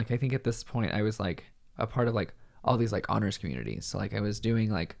plays. And like I think at this point I was like a part of like all these like honors communities. So like I was doing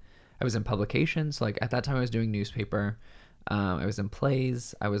like, I was in publications. So like at that time I was doing newspaper. I was in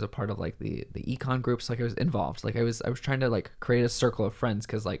plays. I was a part of like the econ groups. Like I was involved. Like I was trying to like create a circle of friends,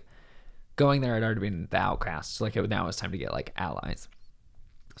 because like going there I'd already been the outcast. So like now it was time to get like allies.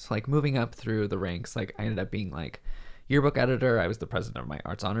 So like moving up through the ranks, like I ended up being like yearbook editor. I was the president of my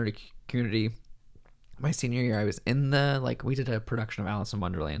arts honor community. my senior year, I was in we did a production of Alice in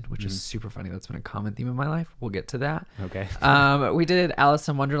Wonderland, which is super funny. That's been a common theme in my life. We'll get to that. Okay. We did Alice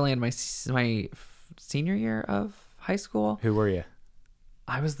in Wonderland my senior year of high school. Who were you?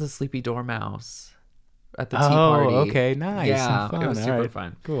 I was the Sleepy Dormouse at the tea party. Oh, okay, nice. Yeah, Fun. it was super All right.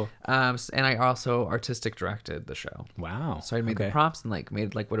 fun. Cool. And I also artistic directed the show. Wow. So I made the props and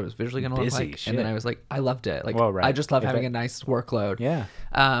made what it was visually going to look Busy like. shit. And then I was like, I loved it. Well, right. I just love If having it- a nice workload. Yeah.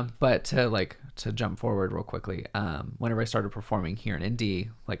 But to jump forward real quickly, whenever I started performing here in Indy,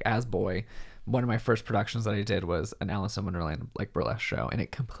 as Boy, one of my first productions that I did was an Alice in Wonderland burlesque show, and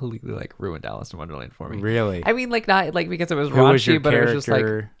it completely ruined Alice in Wonderland for me. Really? I mean, not because it was Who was your raunchy, but it was just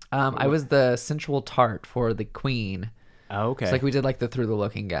character? I was the sensual tart for the queen. Oh, okay. It's we did the through the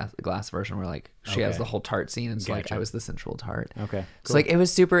looking glass version where she has Okay. the whole tart scene, and it's Gotcha. I was the sensual tart. Okay. So it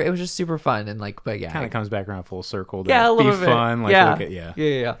was just super fun, and but yeah, Kind of comes back around full circle to yeah, a little be bit. fun. Yeah. Look at,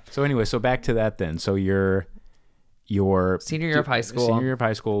 Yeah. So anyway, so back to that then. So your Senior year of high school. Senior year of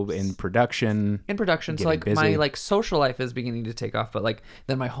high school in production. In production, so Getting busy. my social life is beginning to take off, but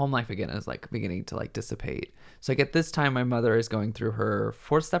then my home life again is beginning to dissipate. So at this time, my mother is going through her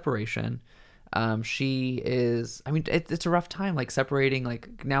fourth separation. She is, I mean, it's a rough time, separating,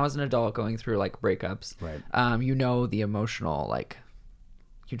 now as an adult going through breakups. Right. The emotional,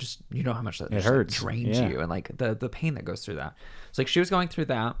 you know how much that It just, drains drains you, and the pain that goes through that. So she was going through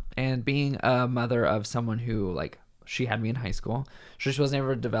that, and being a mother of someone who she had me in high school, so she wasn't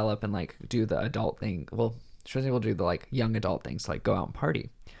able to develop and do the adult thing. Well, she wasn't able to do the young adult things, go out and party.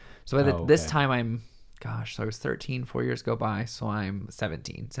 So by this time so I was 13, 4 years go by, so I'm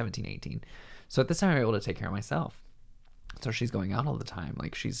 17, 18. So at this time I'm able to take care of myself. So she's going out all the time.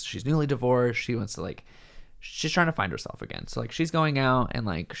 She's newly divorced. She wants to she's trying to find herself again. So she's going out,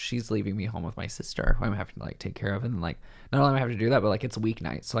 and she's leaving me home with my sister, who I'm having to take care of. And not only am I having to do that, but it's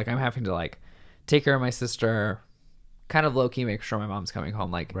weeknights. So I'm having to take care of my sister, kind of low key, make sure my mom's coming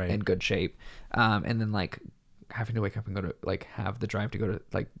home Right. in good shape. And then having to wake up and go to have the drive to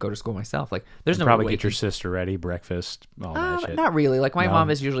go to school myself. There's no Probably way get your sister ready, breakfast, all that shit. not really. My No? mom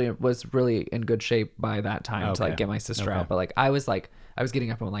was really in good shape by that time to Okay. get my sister Okay. out. But I was getting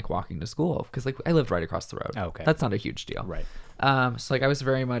up and walking to school because I lived right across the road. Okay. That's not a huge deal. Right. So I was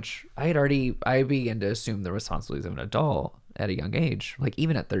very much, I began to assume the responsibilities of an adult at a young age,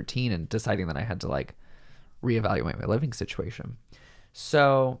 even at 13, and deciding that I had to reevaluate my living situation.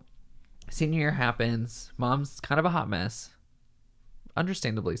 So senior year happens. Mom's kind of a hot mess.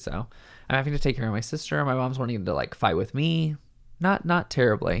 Understandably so. I'm having to take care of my sister. My mom's wanting to fight with me. Not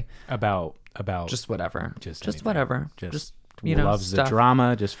terribly. About Just whatever. Just Just anything. whatever. just you know, loves stuff. the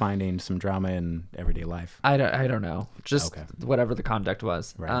drama, just finding some drama in everyday life. I don't know. Just Okay. whatever the conduct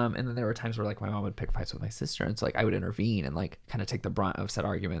was. Right. And then there were times where my mom would pick fights with my sister, and so I would intervene and kind of take the brunt of said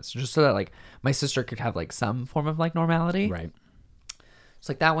arguments, just so that my sister could have some form of normality. Right.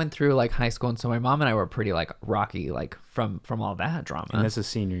 So that went through high school, and so my mom and I were pretty rocky from all that drama. And this is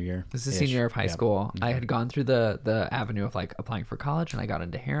senior year. This is senior year of high Yep. school. I had gone through the avenue of applying for college, and I got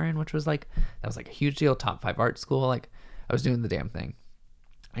into Heron, which was that was a huge deal, top 5 art school. I was doing the damn thing.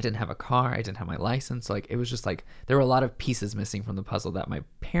 I didn't have a car. I didn't have my license. It was just there were a lot of pieces missing from the puzzle that my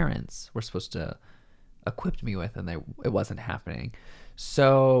parents were supposed to equip me with, and it wasn't happening.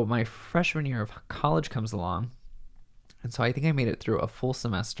 So my freshman year of college comes along, and so I think I made it through a full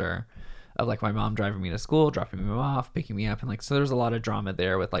semester of my mom driving me to school, dropping me off, picking me up, and so there was a lot of drama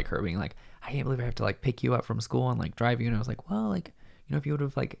there with her being I can't believe I have to pick you up from school and drive you. And I was well, if you would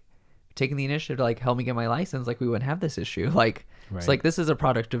have taken the initiative to help me get my license, we wouldn't have this issue. It's Right. this is a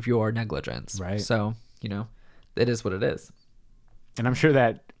product of your negligence. Right. So it is what it is. And I'm sure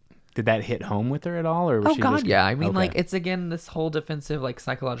did that hit home with her at all, or was Oh she God, just, yeah. I mean, Okay. it's again this whole defensive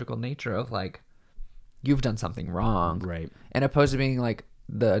psychological nature of you've done something wrong, Right. and opposed to being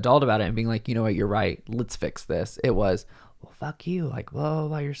the adult about it and being you know what, you're right, let's fix this. It was, well, fuck you, whoa,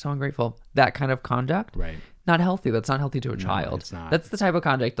 wow, you're so ungrateful. That kind of conduct, Right. not healthy. That's not healthy to a child. it's not. That's the type of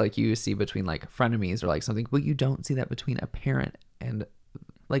conduct you see between frenemies or something, but you don't see that between a parent and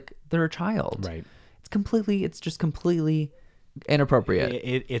their child. Right. It's just completely inappropriate.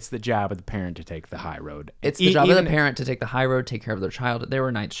 It's the job of the parent to take the high road. It's the job of Even- the parent to take the high road, take care of their child. There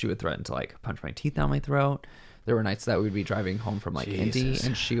were nights she would threaten to punch my teeth down my throat. There were nights that we'd be driving home from Indy, Jesus.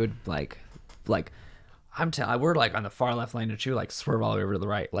 and she would we're on the far left lane, and she would swerve all the way over to the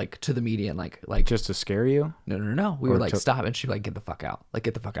right, to the median, just to scare you. no. We Or would to- stop, and she'd get the fuck out,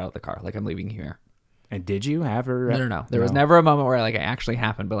 get the fuck out of the car, I'm leaving you here. And did you have her? No. There was never a moment where it actually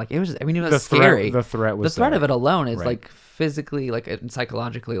happened, but it was. I mean, it was The threat- scary. the threat was the threat there. of it alone is Right. physically, and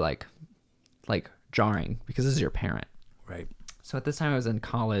psychologically, jarring because this is your parent. Right. So at this time I was in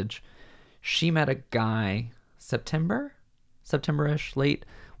college. She met a guy September-ish,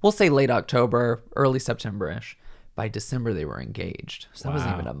 we'll say late October, early September-ish. By December, they were engaged. So that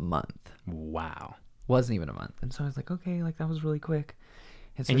wasn't even a month. Wow. Wasn't even a month. And so I was like, okay, like that was really quick.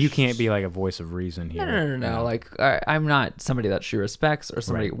 So and you can't be like a voice of reason here. No. Like I'm not somebody that she respects or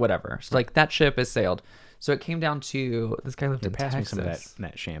somebody, whatever. So like that ship has sailed. So it came down to this guy lived in Texas. Pass me some of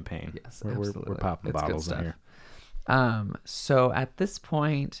that champagne. Yes, we're popping bottles in here. So at this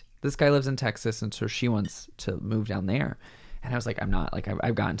point, this guy lives in Texas, and so she wants to move down there. And I was like, I'm not, like,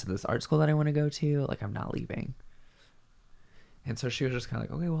 I've gotten to this art school that I want to go to. Like, I'm not leaving. And so she was just kind of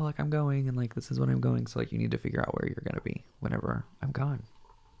like, okay, well, like, I'm going, and like, this is when I'm going. So like, you need to figure out where you're going to be whenever I'm gone.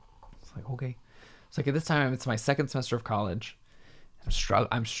 It's like, okay. It's like, at this time, it's my second semester of college.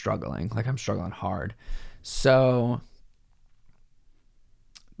 I'm struggling. Like, I'm struggling hard. So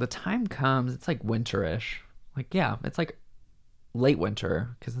the time comes, it's like winterish. Like, yeah, it's like late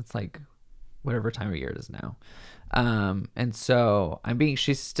winter because it's like whatever time of year it is now. And so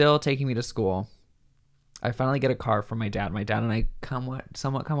she's still taking me to school. I finally get a car from my dad. My dad and I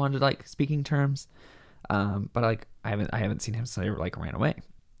somewhat come on to like speaking terms. But like I haven't seen him since I like ran away.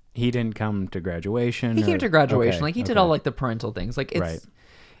 He didn't come to graduation. He came to graduation. Okay, like he did all like the parental things. Like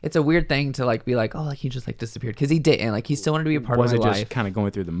it's a weird thing to like be like, oh, like he just like disappeared, because he didn't. Like he still wanted to be a part of my life. Was it just kind of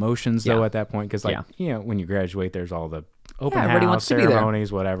going through the motions though at that point? Because like you know, when you graduate, there's all the open everybody house wants to ceremonies,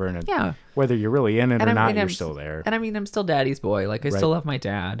 be there. whatever, and whether you're really in it or not, you're still there. And I mean, I'm still daddy's boy. Like I still love my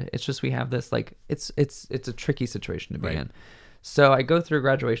dad. It's just we have this like it's a tricky situation to be in. So I go through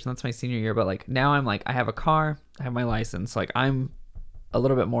graduation. That's my senior year. But like now I'm like I have a car, I have my license. Like I'm a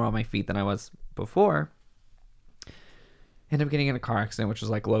little bit more on my feet than I was before. Ended up getting in a car accident, which was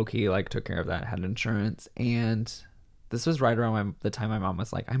like low key, like took care of that, had insurance. And this was right around the time my mom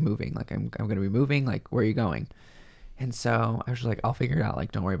was like, I'm moving, like I'm going to be moving. Like, where are you going? And so I was just like, I'll figure it out.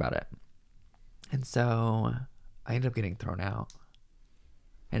 Like, don't worry about it. And so I ended up getting thrown out.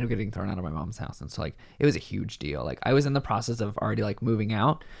 I ended up getting thrown out of my mom's house. And so like, it was a huge deal. Like I was in the process of already like moving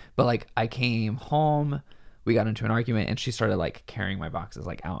out, but like I came home, we got into an argument, and she started like carrying my boxes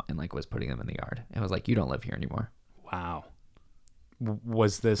like out and like was putting them in the yard. And was like, you don't live here anymore. Wow.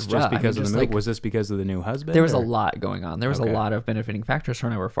 Was this just because of the move? Was this because of the new husband? There was a lot going on. There was a lot of benefiting factors. Her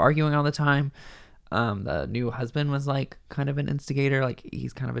and I were arguing all the time. The new husband was like kind of an instigator. Like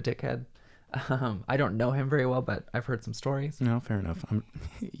he's kind of a dickhead. I don't know him very well, but I've heard some stories. No, fair enough.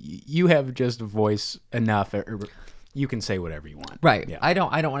 You have just voice enough. You can say whatever you want. Right. Yeah. I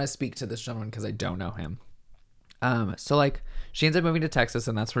don't want to speak to this gentleman because I don't know him. So like she ends up moving to Texas,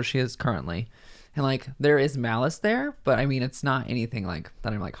 and that's where she is currently. And like there is malice there, but I mean it's not anything like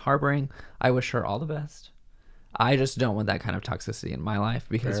that I'm like harboring. I wish her all the best. I just don't want that kind of toxicity in my life,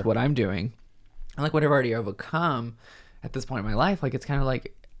 because what I'm doing, and like what I've already overcome at this point in my life, like it's kind of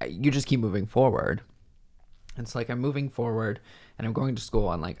like you just keep moving forward. And so like I'm moving forward, and I'm going to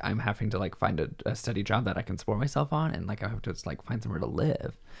school, and like I'm having to like find a steady job that I can support myself on, and like I have to just like find somewhere to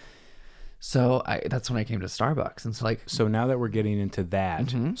live. So that's when I came to Starbucks. And so like, so now that we're getting into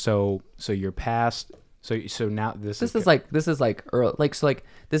that, so you're past, so now this is like early, like, so like,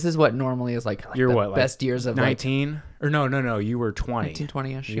 this is what normally is like you're the what, best years of 19 like, or no, you were 20, 19,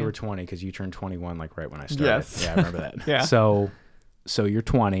 20-ish. You were 20 because you turned 21 like right when I started. Yes. Yeah, I remember that. Yeah. So you're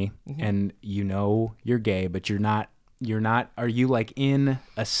 20 and you know you're gay, but you're not, are you like in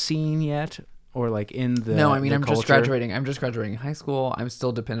a scene yet? Or like in the No, I mean I'm culture? just graduating high school. I'm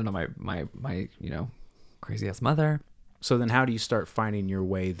still dependent on my you know, crazy ass mother. So then how do you start finding your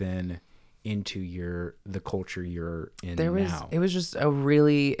way then into the culture you're in now? It was just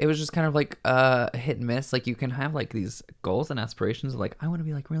kind of like a hit and miss. Like you can have like these goals and aspirations of like I want to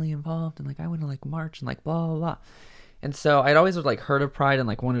be like really involved, and like I want to like march and like blah blah blah. And so I'd always like heard of Pride and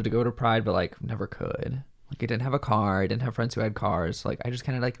like wanted to go to Pride, but like never could. Like I didn't have a car. I didn't have friends who had cars. So like I just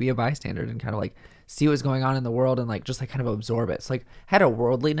kind of like be a bystander and kind of like see what was going on in the world and like just like kind of absorb it. So like had a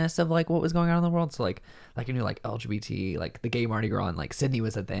worldliness of like what was going on in the world. So like I knew like LGBT, like the gay Mardi Gras and like Sydney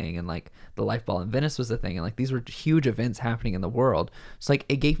was a thing, and like the Life Ball in Venice was a thing, and like these were huge events happening in the world. So like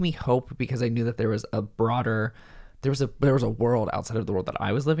it gave me hope, because I knew that there was a broader, there was a world outside of the world that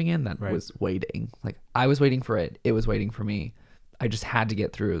I was living in that was waiting. Like I was waiting for it. It was waiting for me. I just had to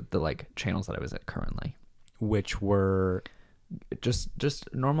get through the like channels that I was at currently. Which were just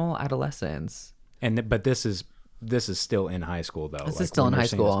normal adolescence. But this is still in high school though. This is still in high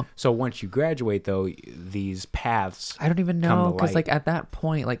school. So once you graduate though, these paths, I don't even know, because like at that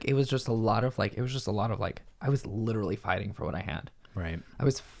point, like it was just a lot of like I was literally fighting for what I had. Right. I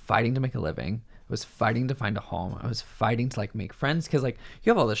was fighting to make a living. I was fighting to find a home. I was fighting to like make friends because like you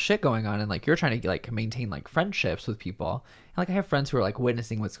have all this shit going on and like you're trying to like maintain like friendships with people. And like I have friends who are like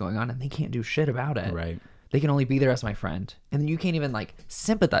witnessing what's going on and they can't do shit about it. Right. They can only be there as my friend, and then you can't even like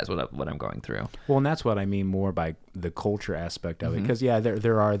sympathize with what I'm going through. Well, and that's what I mean more by the culture aspect of it, because yeah,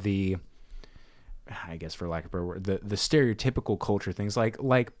 there are the, I guess for lack of a better word, the stereotypical culture things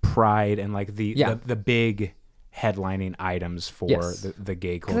like pride and like the big headlining items for the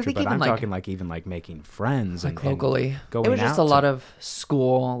gay culture. But I'm like, talking like even like making friends like and locally. And going it was just out a lot of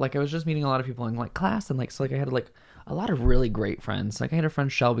school. Like I was just meeting a lot of people in like class, and like so like I had like a lot of really great friends. Like I had a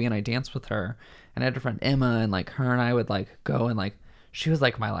friend Shelby, and I danced with her, and I had a friend Emma, and like her and I would like go and like she was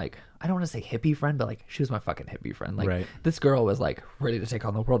like my like I don't want to say hippie friend, but like she was my fucking hippie friend. Like this girl was like ready to take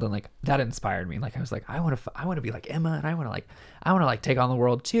on the world, and like that inspired me. Like I was like I want to be like Emma, and I want to like take on the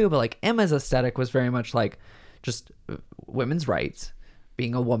world too. But like Emma's aesthetic was very much like just women's rights.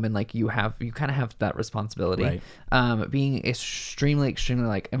 Being a woman, like you kind of have that responsibility. Being extremely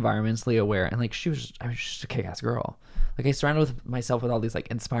like environmentally aware, and like I was just a kick-ass girl. Like I surrounded myself with all these like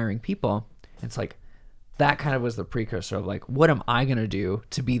inspiring people. And it's like that kind of was the precursor of like, what am I gonna do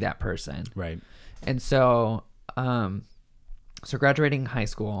to be that person? Right. And so, so graduating high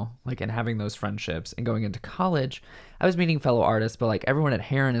school, like, and having those friendships and going into college, I was meeting fellow artists, but like everyone at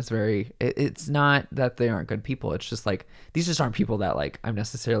Heron is it's not that they aren't good people. It's just like, these just aren't people that like I'm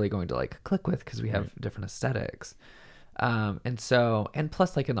necessarily going to like click with because we have different aesthetics. And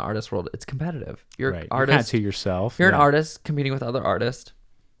plus like in the artist world, it's competitive. You're an artist to yourself. You're an artist competing with other artists.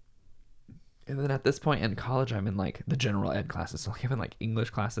 And then at this point in college, I'm in like the general ed classes. So like I'm in like English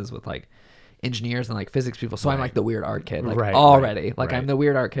classes with like engineers and like physics people. So I'm like the weird art kid, like already. Like I'm the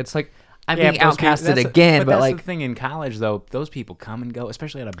weird art kid. It's like I'm being outcasted again. But like the thing in college though, those people come and go,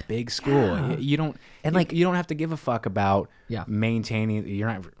 especially at a big school. You don't you don't have to give a fuck about maintaining. You're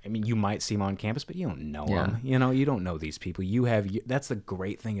not. I mean, you might see them on campus, but you don't know them. You know, you don't know these people. That's the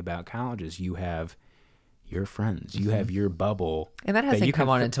great thing about college is you have your friends, you have your bubble, and that hasn't come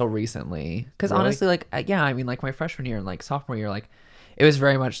on until recently. Because honestly, like I mean, like my freshman year and like sophomore year, like it was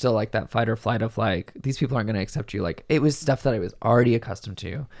very much still like that fight or flight of like these people aren't going to accept you. Like it was stuff that I was already accustomed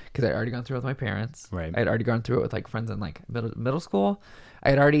to because I'd already gone through it with my parents. Right. I'd already gone through it with like friends in like middle school. I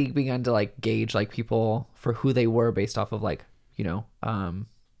had already begun to like gauge like people for who they were based off of like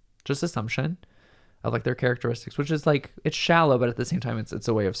just assumption of like their characteristics, which is like it's shallow, but at the same time it's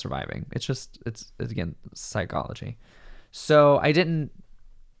a way of surviving. It's again psychology. So I didn't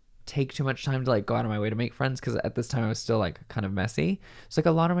take too much time to like go out of my way to make friends because at this time I was still like kind of messy. So like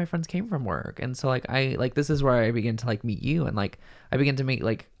a lot of my friends came from work, and so like I like this is where I begin to like meet you, and like I begin to meet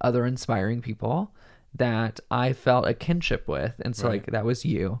like other inspiring people that I felt a kinship with, and so like that was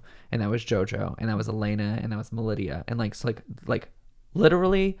you, and that was JoJo, and that was Elena, and that was Melidia, and like so like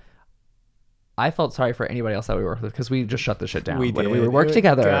literally I felt sorry for anybody else that we worked with because we just shut the shit down when we would work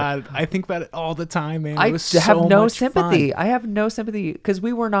together. God, I think about it all the time, man. I have no sympathy. I have no sympathy because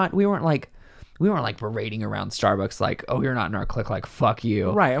we weren't like berating around Starbucks like, oh, you're not in our clique, like fuck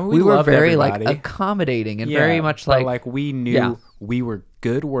you. Right. We were very like accommodating and very much like we knew we were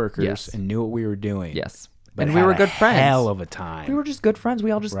good workers and knew what we were doing. Yes. But and we were good friends. Hell of a time. We were just good friends.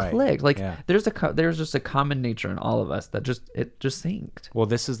 We all just clicked. Like there's just a common nature in all of us that just synced. Well,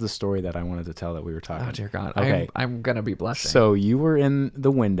 this is the story that I wanted to tell that we were talking. Oh dear God. Okay. I'm gonna be blushing. So you were in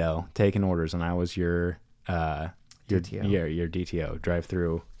the window taking orders, and I was your DTO. Your DTO drive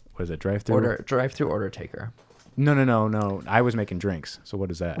through. What is it? Drive through order taker. No. I was making drinks. So what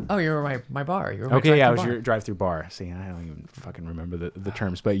is that? Oh, you were my bar. You were I was your drive-through bar. See, I don't even fucking remember the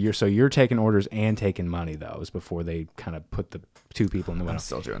terms. But you're taking orders and taking money though. It was before they kind of put the two people in the window. I'm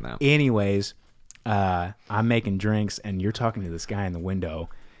still doing that. Anyways, I'm making drinks, and you're talking to this guy in the window,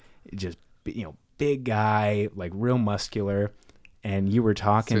 just big guy, like real muscular, and you were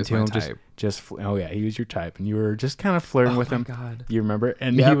talking to him he was your type, and you were just kind of flirting with him. God. You remember?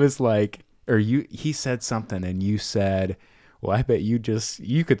 And he was like. He said something, and you said, well, I bet you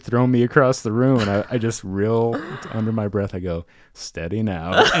could throw me across the room. And I just real under my breath, I go, steady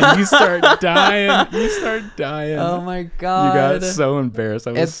now. And you start dying. Oh my God. You got so embarrassed.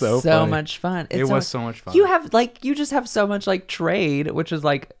 It's so funny. Much fun. It was so much fun. You just have so much like trade, which is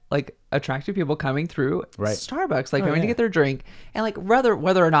like attractive people coming through Starbucks, like coming to get their drink. And like whether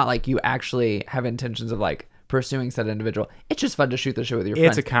or not like you actually have intentions of like pursuing said individual, it's just fun to shoot the shit with your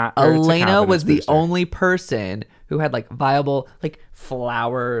friends. Elena was the only person who had like viable like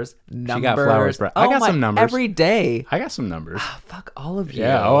flowers, numbers. She got flowers, bro. I got some numbers every day. I got some numbers. Fuck all of you.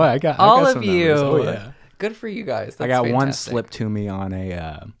 Yeah, I got all of some you. Numbers. Oh yeah, good for you guys. That's I got fantastic. one slipped to me on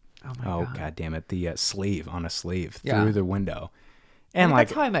a. God damn it! The sleeve through the window. And like,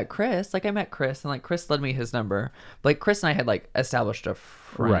 that's how I met Chris. Like I met Chris, and like Chris led me his number. But, like Chris and I had like established a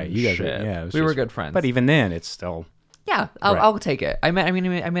friendship. right, you guys, yeah, it was we were just- good friends. But even then, it's still yeah, Right. I'll take it. I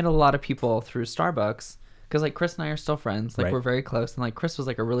met a lot of people through Starbucks because like Chris and I are still friends. Like Right. we're very close, and like Chris was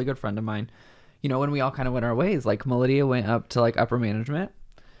like a really good friend of mine. You know, when we all kind of went our ways, like Melodia went up to like upper management,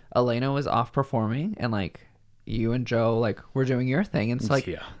 Elena was off performing, and like you and Joe like were doing your thing, and so like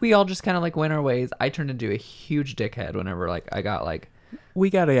Yeah. we all just kind of like went our ways. I turned into a huge dickhead whenever like I got like we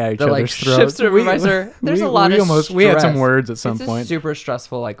got at each the like other's shift throats. supervisor. There's a lot of we had some stress. words at some It's point. a super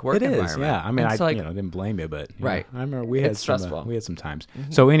stressful like work It is, environment. yeah. I mean, And so, like, didn't blame you, but you know, Right. I remember we had It's some, stressful. we had some times.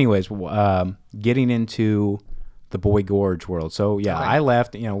 So, anyways, getting into the Boy Gorge world. So, yeah, Okay. I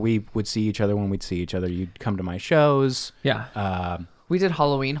left. You know, we would see each other when we'd see each other. You'd come to my shows. yeah. We did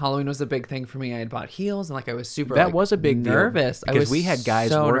Halloween. Halloween was a big thing for me. I had bought heels, and like I was super That like, was a big nervous deal I because was we had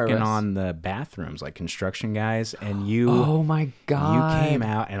guys so working nervous. on the bathrooms, like construction guys, and you. Oh my god! You came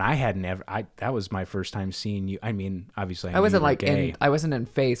out, and I had never. That was my first time seeing you. I mean, obviously, I wasn't knew you were like gay. in. I wasn't in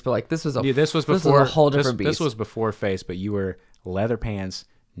face, but like this was a. Yeah, this was before. a whole different beast. This was before face, but you were leather pants,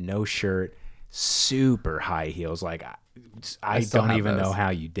 no shirt, super high heels. Like I still don't have even know those.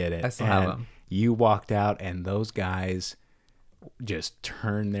 how you did it. I still have And them. You walked out, and those guys just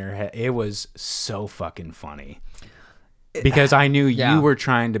turned their head. It was so fucking funny because I knew Yeah. you were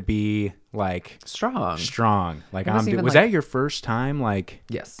trying to be like strong. Like It I'm. wasn't even Was like- that your first time? Like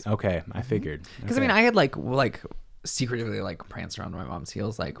Yes. okay, I figured. Because I mean, I had like secretly like pranced around my mom's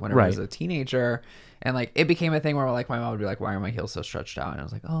heels like whenever I was Right. a teenager, and like it became a thing where like my mom would be like, "Why are my heels so stretched out?" And I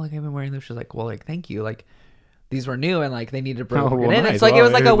was like, "Oh, like I've been wearing them." She's like, "Well, like thank you, like." These were new and like they needed to bring Oh, it well, in. nice. It's like it Well,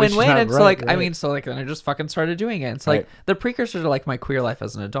 was like a which is win-win. not And so right, like I right. mean, so like then I just fucking started doing it. And so like Right. the precursor to like my queer life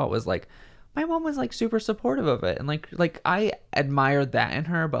as an adult was like my mom was like super supportive of it, and like I admired that in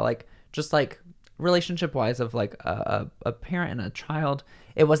her, but like just like relationship wise of like a parent and a child,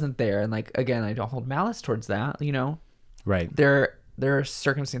 it wasn't there. And like again, I don't hold malice towards that. You know, right. there are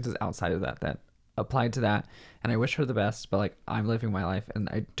circumstances outside of that applied to that, and I wish her the best, but like I'm living my life and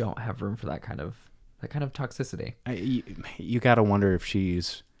I don't have room for that kind of toxicity. You got to wonder if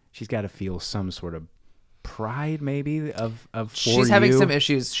she's got to feel some sort of pride maybe of She's having you. some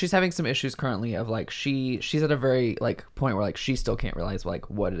issues. She's having some issues currently of like she's at a very like point where like she still can't realize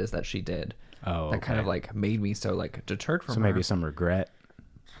like what it is that she did. Oh, That kind of okay. like made me so like deterred from So her. maybe some regret.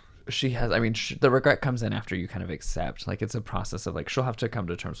 She has, I mean, the regret comes in after you kind of accept, like it's a process of like she'll have to come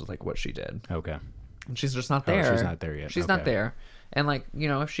to terms with like what she did, Okay. and she's just not Oh, there. she's not there yet. She's Okay. not there, and like you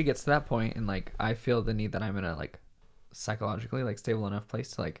know, if she gets to that point, and like I feel the need that I'm in a like psychologically like stable enough place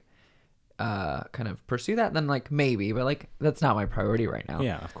to like kind of pursue that, then like maybe, but like that's not my priority right now.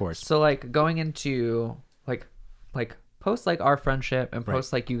 Yeah, of course. So like going into like post like our friendship and Right.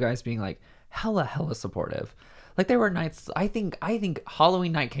 post like you guys being like hella supportive. Like there were nights I think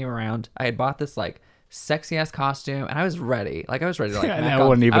Halloween night came around. I had bought this like sexy ass costume and I was ready. Like I was ready to like Yeah, mac that on-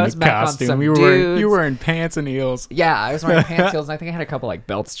 wasn't I even was the mac on costume. some You dudes. were in pants and heels. Yeah, I was wearing pants heels and I think I had a couple like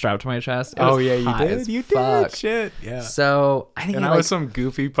belts strapped to my chest. It Oh was yeah, you hot did. as You fuck. did. Shit. Yeah. So I think And it, I like, was some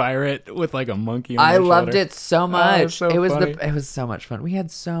goofy pirate with like a monkey on I my loved shoulder. it so Oh, much. so it was funny. it was so much fun. We had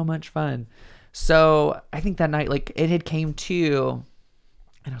so much fun. So I think that night, like it had came to,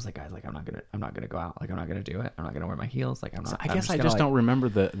 and I was like, guys, like I'm not gonna go out. Like I'm not gonna do it. I'm not gonna wear my heels. Like I'm not. I I'm guess I gonna, just like- don't remember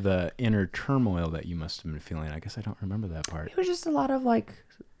the inner turmoil that you must have been feeling. I guess I don't remember that part. It was just a lot of like,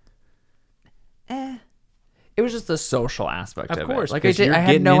 It was just the social aspect of Of course, it. Like because I you're had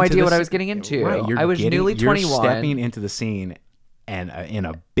getting no into idea what this- I was getting into. Right, I was newly you're 21. stepping into the scene, and in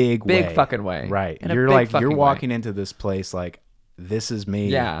a big Big fucking way. Right. In a You're big like you're fucking walking into this place like this is me.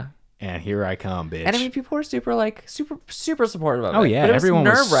 Yeah. And here I come, bitch. And I mean, people were super supportive of it. oh yeah, But it everyone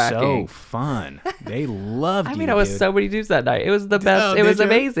was so nerve-wracking. fun. They loved you. I mean, I was dude. so many dudes that night. It was the best. Oh, it was did you?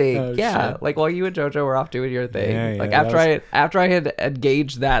 amazing. Oh, yeah, shit. like while you and JoJo were off doing your thing. Yeah, like yeah, after I had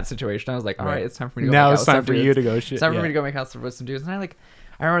engaged that situation, I was like, all right, it's time for me to go. Now make it's out with time some for you dudes. to go shit. It's time for yeah. me to go make out with some dudes. And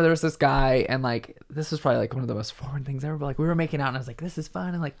I remember there was this guy, and like this was probably like one of the most foreign things ever. But like we were making out, and I was like, this is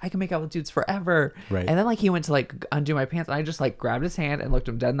fun, and like I can make out with dudes forever. Right. And then like he went to like undo my pants, and I just like grabbed his hand and looked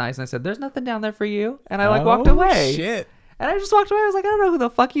him dead in the eyes, and I said, "There's nothing down there for you." And I like walked Oh, away. Shit. And I just walked away. I was like, I don't know who the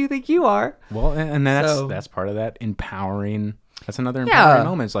fuck you think you are. Well, and So- that's part of that empowering. That's another Yeah. empowering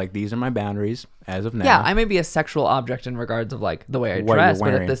moment. It's like these are my boundaries as of now. Yeah, I may be a sexual object in regards of like the way I What you're dress, but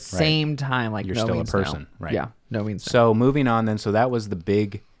wearing, at the right. same time, like You're no still a means person, no. right. Yeah, no means no. So moving on then. So that was the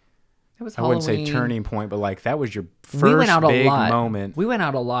big. It was I wouldn't say Halloween. turning point, but like that was your first We went out big a lot. moment. We went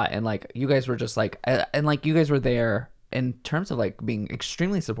out a lot, and like you guys were just like, and like you guys were there in terms of like being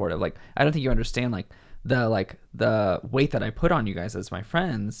extremely supportive. Like I don't think you understand like the weight that I put on you guys as my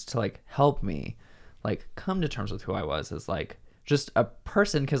friends to like help me like come to terms with who I was as like just a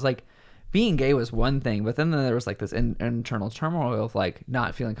person, because like being gay was one thing, but then there was like this internal turmoil of like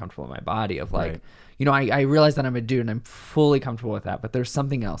not feeling comfortable in my body, of like, Right. you know, I realize that I'm a dude and I'm fully comfortable with that, but there's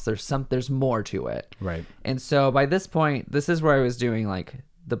something else. There's more to it. Right. And so by this point, this is where I was doing like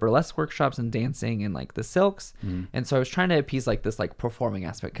the burlesque workshops and dancing and like the silks. And so I was trying to appease like this like performing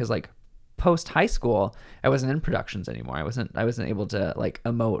aspect, because like post high school, I wasn't in productions anymore. I wasn't able to like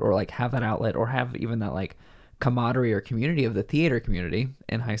emote or like have that outlet or have even that like camaraderie or community of the theater community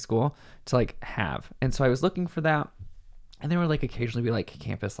in high school to like have. And so I was looking for that, and there would like occasionally be like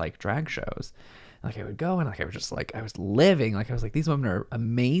campus like drag shows. Like I would go and like I was just like I was living, like I was like, these women are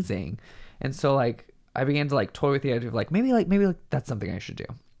amazing. And so like I began to like toy with the idea of like maybe that's something I should do.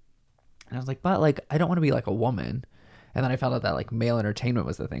 And I was like, but like I don't want to be like a woman. And then I found out that like male entertainment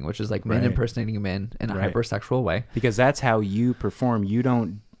was the thing, which is like men Right. impersonating men in a Right. hypersexual way. Because that's how you perform. You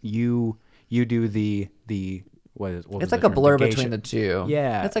don't you do the what was It's the like a term? blur The gay between sh- the two.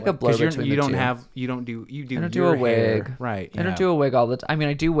 Yeah, It's like a 'cause blur you're- between you the don't two. have you don't do I don't do your a wig. hair. Right. I don't do a wig all the time. I mean,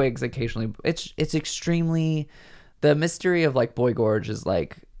 I do wigs occasionally. It's extremely, the mystery of like Boy Gorge is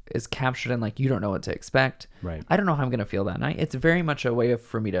captured in like you don't know what to expect. Right. I don't know how I'm gonna feel that night. It's very much a way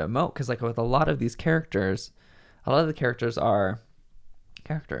for me to emote, because like with a lot of these characters, a lot of the characters are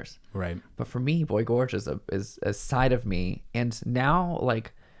characters. Right. But for me, Boy Gorge is a side of me, and now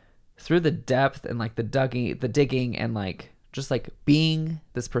like through the depth and like the digging and like just like being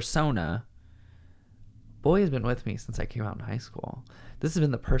this persona, Boy has been with me since I came out in high school. This has been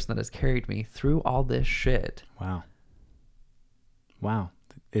the person that has carried me through all this shit. Wow. Wow.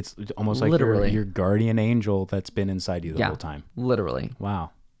 It's almost like Literally. your guardian angel that's been inside you the whole time. Literally.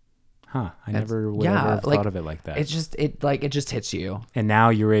 Wow. Huh. I never would yeah, ever have like, thought of it like that. It just hits you. And now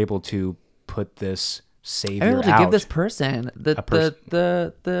you're able to put this savior I'm able to out. give this person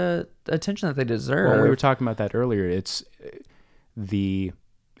the attention that they deserve. Well, we were talking about that earlier. It's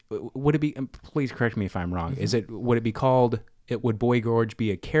would it be, please correct me if I'm wrong. Would it be called, would Boy Gorge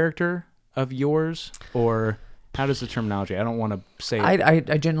be a character of yours, or how does the terminology, I don't want to say I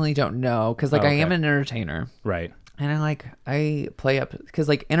genuinely don't know, because like Oh, I am okay. an entertainer. right. And I play up, because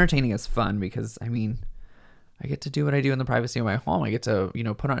like entertaining is fun, because I mean, I get to do what I do in the privacy of my home. I get to, you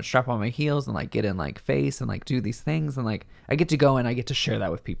know, strap on my heels and like get in like face and like do these things, and like I get to go and I get to share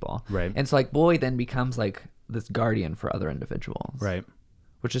that with people. Right. And so like Boy then becomes like this guardian for other individuals. Right.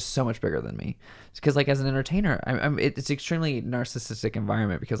 Which is so much bigger than me. Because like as an entertainer, it's extremely narcissistic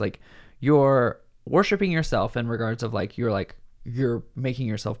environment, because like you're worshiping yourself in regards of like you're making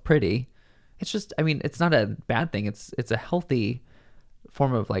yourself pretty. It's just, I mean, it's not a bad thing. It's a healthy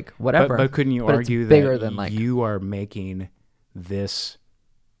form of like whatever. But couldn't you But argue it's bigger that than like you are making this,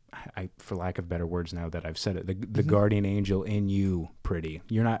 for lack of better words now that I've said it, the guardian angel in you pretty?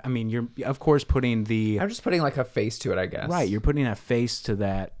 You're not, I mean, you're of course putting I'm just putting like a face to it, I guess. right, you're putting a face to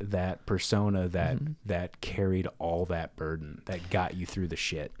that persona that carried all that burden, that got you through the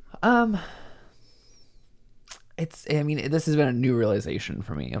shit. I mean, this has been a new realization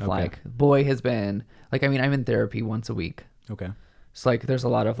for me of Okay. like Boy has been like, I mean, I'm in therapy once a week. Okay. So like there's a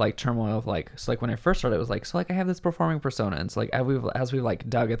lot of like turmoil of like, so like when I first started, it was like, so like I have this performing persona, and so like as we've like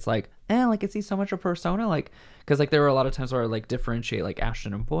dug, it's like like is he so much a persona, like, because like there were a lot of times where I like differentiate like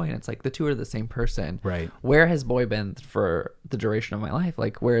Ashton and Boy, and it's like the two are the same person. Right. Where has Boy been for the duration of my life?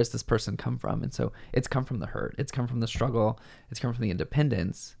 Like where has this person come from? And so it's come from the hurt, it's come from the struggle, it's come from the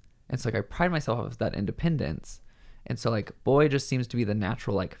independence, and so like I pride myself of that independence, and so like Boy just seems to be the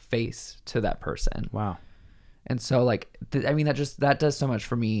natural like face to that person. Wow. And so like I mean that does so much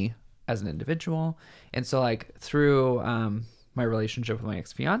for me as an individual. And so like through my relationship with my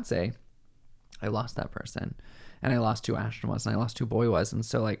ex-fiance, I lost that person, and I lost who Ashton was, and I lost who Boy was. And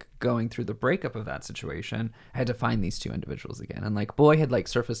so like going through the breakup of that situation, I had to find these two individuals again. And like Boy had like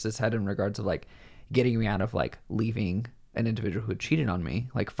surfaced his head in regards of like getting me out of like leaving an individual who cheated on me,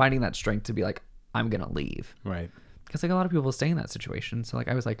 like finding that strength to be like, I'm gonna leave. Right. Because like a lot of people stay in that situation. So like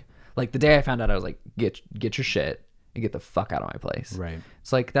I was like the day I found out, I was like, get your shit and get the fuck out of my place. Right.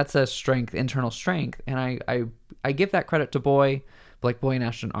 It's like that's a strength, internal strength, and I give that credit to Boy. But like Boy and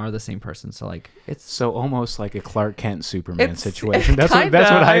Ashton are the same person. So like it's So almost like a Clark Kent Superman It's- situation. That's kinda,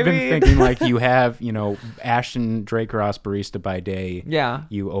 what I I've been mean. thinking. Like you have, Ashton Drake Ross barista by day. yeah.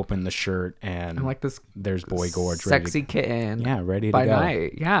 You open the shirt and I'm like this there's Boy Gorge ready sexy kitten. to, ready to by go.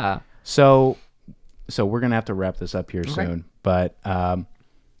 night. Yeah. So we're gonna have to wrap this up here Okay. soon, but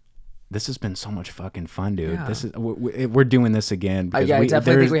this has been so much fucking fun, dude. Yeah. This is we're doing this again because I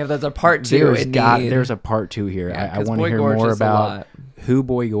definitely think we have that's a part two. There's a part two here. Yeah, I 'cause want to Boy hear Gorge more is a about lot. who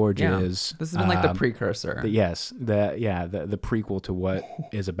Boy Gorge Yeah. is. This has been like the precursor. the prequel to what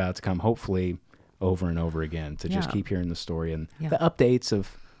is about to come. Hopefully, over and over again to just Yeah. keep hearing the story and Yeah. the updates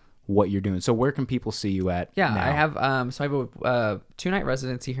of what you're doing. So where can people see you at? Yeah, now? I have so I have a 2-night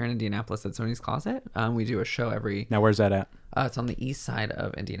residency here in Indianapolis at Sony's Closet. We do a show every. Now, where's that at? It's on the east side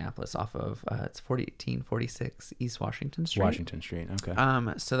of Indianapolis, off of it's 1846 East Washington Street. Washington Street.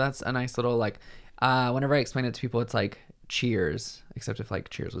 Okay. So that's a nice little like. Whenever I explain it to people, it's like Cheers, except if like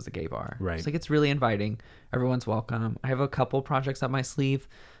Cheers was a gay bar. Right. It's like it's really inviting. Everyone's welcome. I have a couple projects up my sleeve,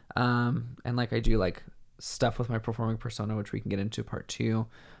 and like I do like stuff with my performing persona, which we can get into part 2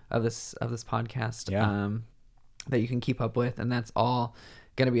 of this podcast. Yeah. That you can keep up with, and that's all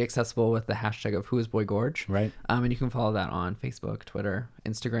going to be accessible with the hashtag of Who Is Boy Gorge. Right. And you can follow that on Facebook, Twitter,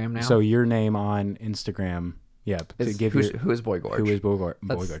 Instagram now. So your name on Instagram, yeah, to is give Who Is Boy Gorge. Who is Boy Gorge?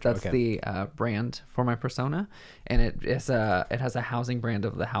 That's the brand for my persona, and it has a housing brand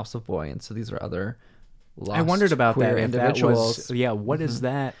of the House of Boy, and so these are other lost I wondered about queer that. If individuals. that was, yeah, what is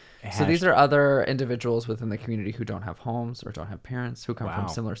that? So these are other individuals within the community who don't have homes or don't have parents, who come Wow. from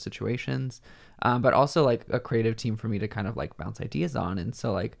similar situations, but also like a creative team for me to kind of like bounce ideas on. And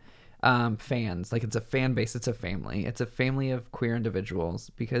so like fans, like it's a fan base, it's a family of queer individuals,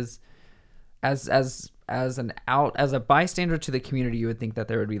 because as a bystander to the community, you would think that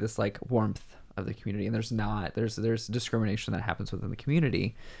there would be this like warmth of the community, and there's not. There's discrimination that happens within the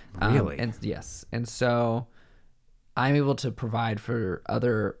community. Really? And yes, and so I'm able to provide for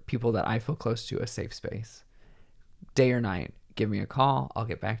other people that I feel close to a safe space. Day or night, give me a call. I'll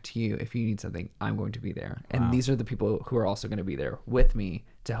get back to you. If you need something, I'm going to be there. Wow. And these are the people who are also going to be there with me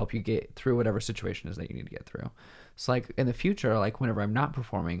to help you get through whatever situation is that you need to get through. So like in the future, like whenever I'm not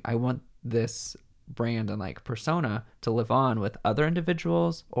performing, I want this brand and like persona to live on with other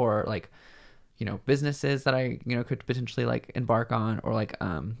individuals, or like, you know, businesses that I, you know, could potentially like embark on, or like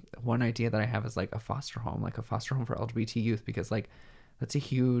one idea that I have is like a foster home for LGBT youth, because like that's a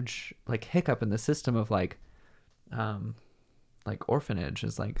huge like hiccup in the system of like orphanage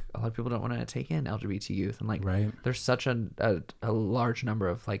is like a lot of people don't want to take in LGBT youth, and like Right. there's such a large number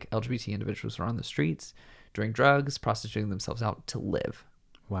of like LGBT individuals who are on the streets doing drugs, prostituting themselves out to live.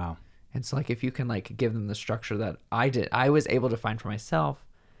 Wow. And so like if you can like give them the structure that I was able to find for myself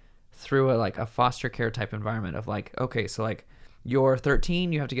through a foster care type environment of like, okay, so like you're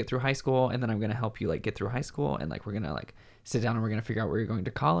 13, you have to get through high school, and then I'm going to help you like get through high school, and like we're going to like sit down and we're going to figure out where you're going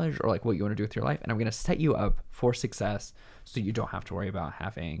to college, or like what you want to do with your life, and I'm going to set you up for success so you don't have to worry about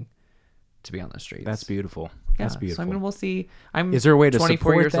having to be on the streets. That's beautiful. That's Yeah, beautiful. So I mean, we'll see. I'm Is there a way to 24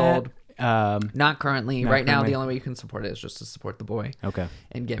 support years that? old. Not currently. Not Right now, currently. the only way you can support it is just to support the boy Okay.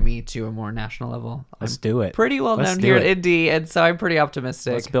 and get me to a more national level. Let's I'm do it. pretty well Let's known do here it. at Indy, and so I'm pretty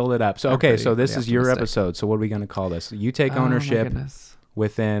optimistic. Let's build it up. So I'm okay, pretty- so this pretty is your optimistic. episode. So what are we going to call this? You take Oh, my ownership goodness.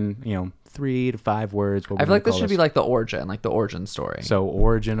 within 3 to 5 words. What I we're feel like gonna this call should be like the origin story. so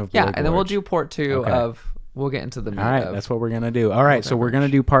origin of Boy yeah, and then we'll Gorge. do part 2 Okay. of. We'll get into the meat All right, of. that's what we're gonna do. All right, so we're gonna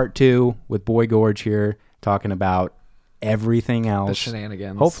Gorge. do part 2 with Boy Gorge here, talking about everything the else.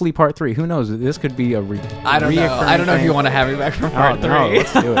 shenanigans. Hopefully, part 3. Who knows? This could be a I don't know. I don't know if you want to have me back for part 3. No,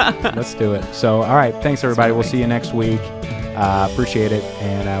 let's do it. Let's do it. So, all right, thanks everybody. We'll see you next week. Appreciate it,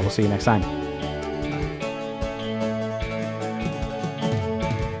 and we'll see you next time.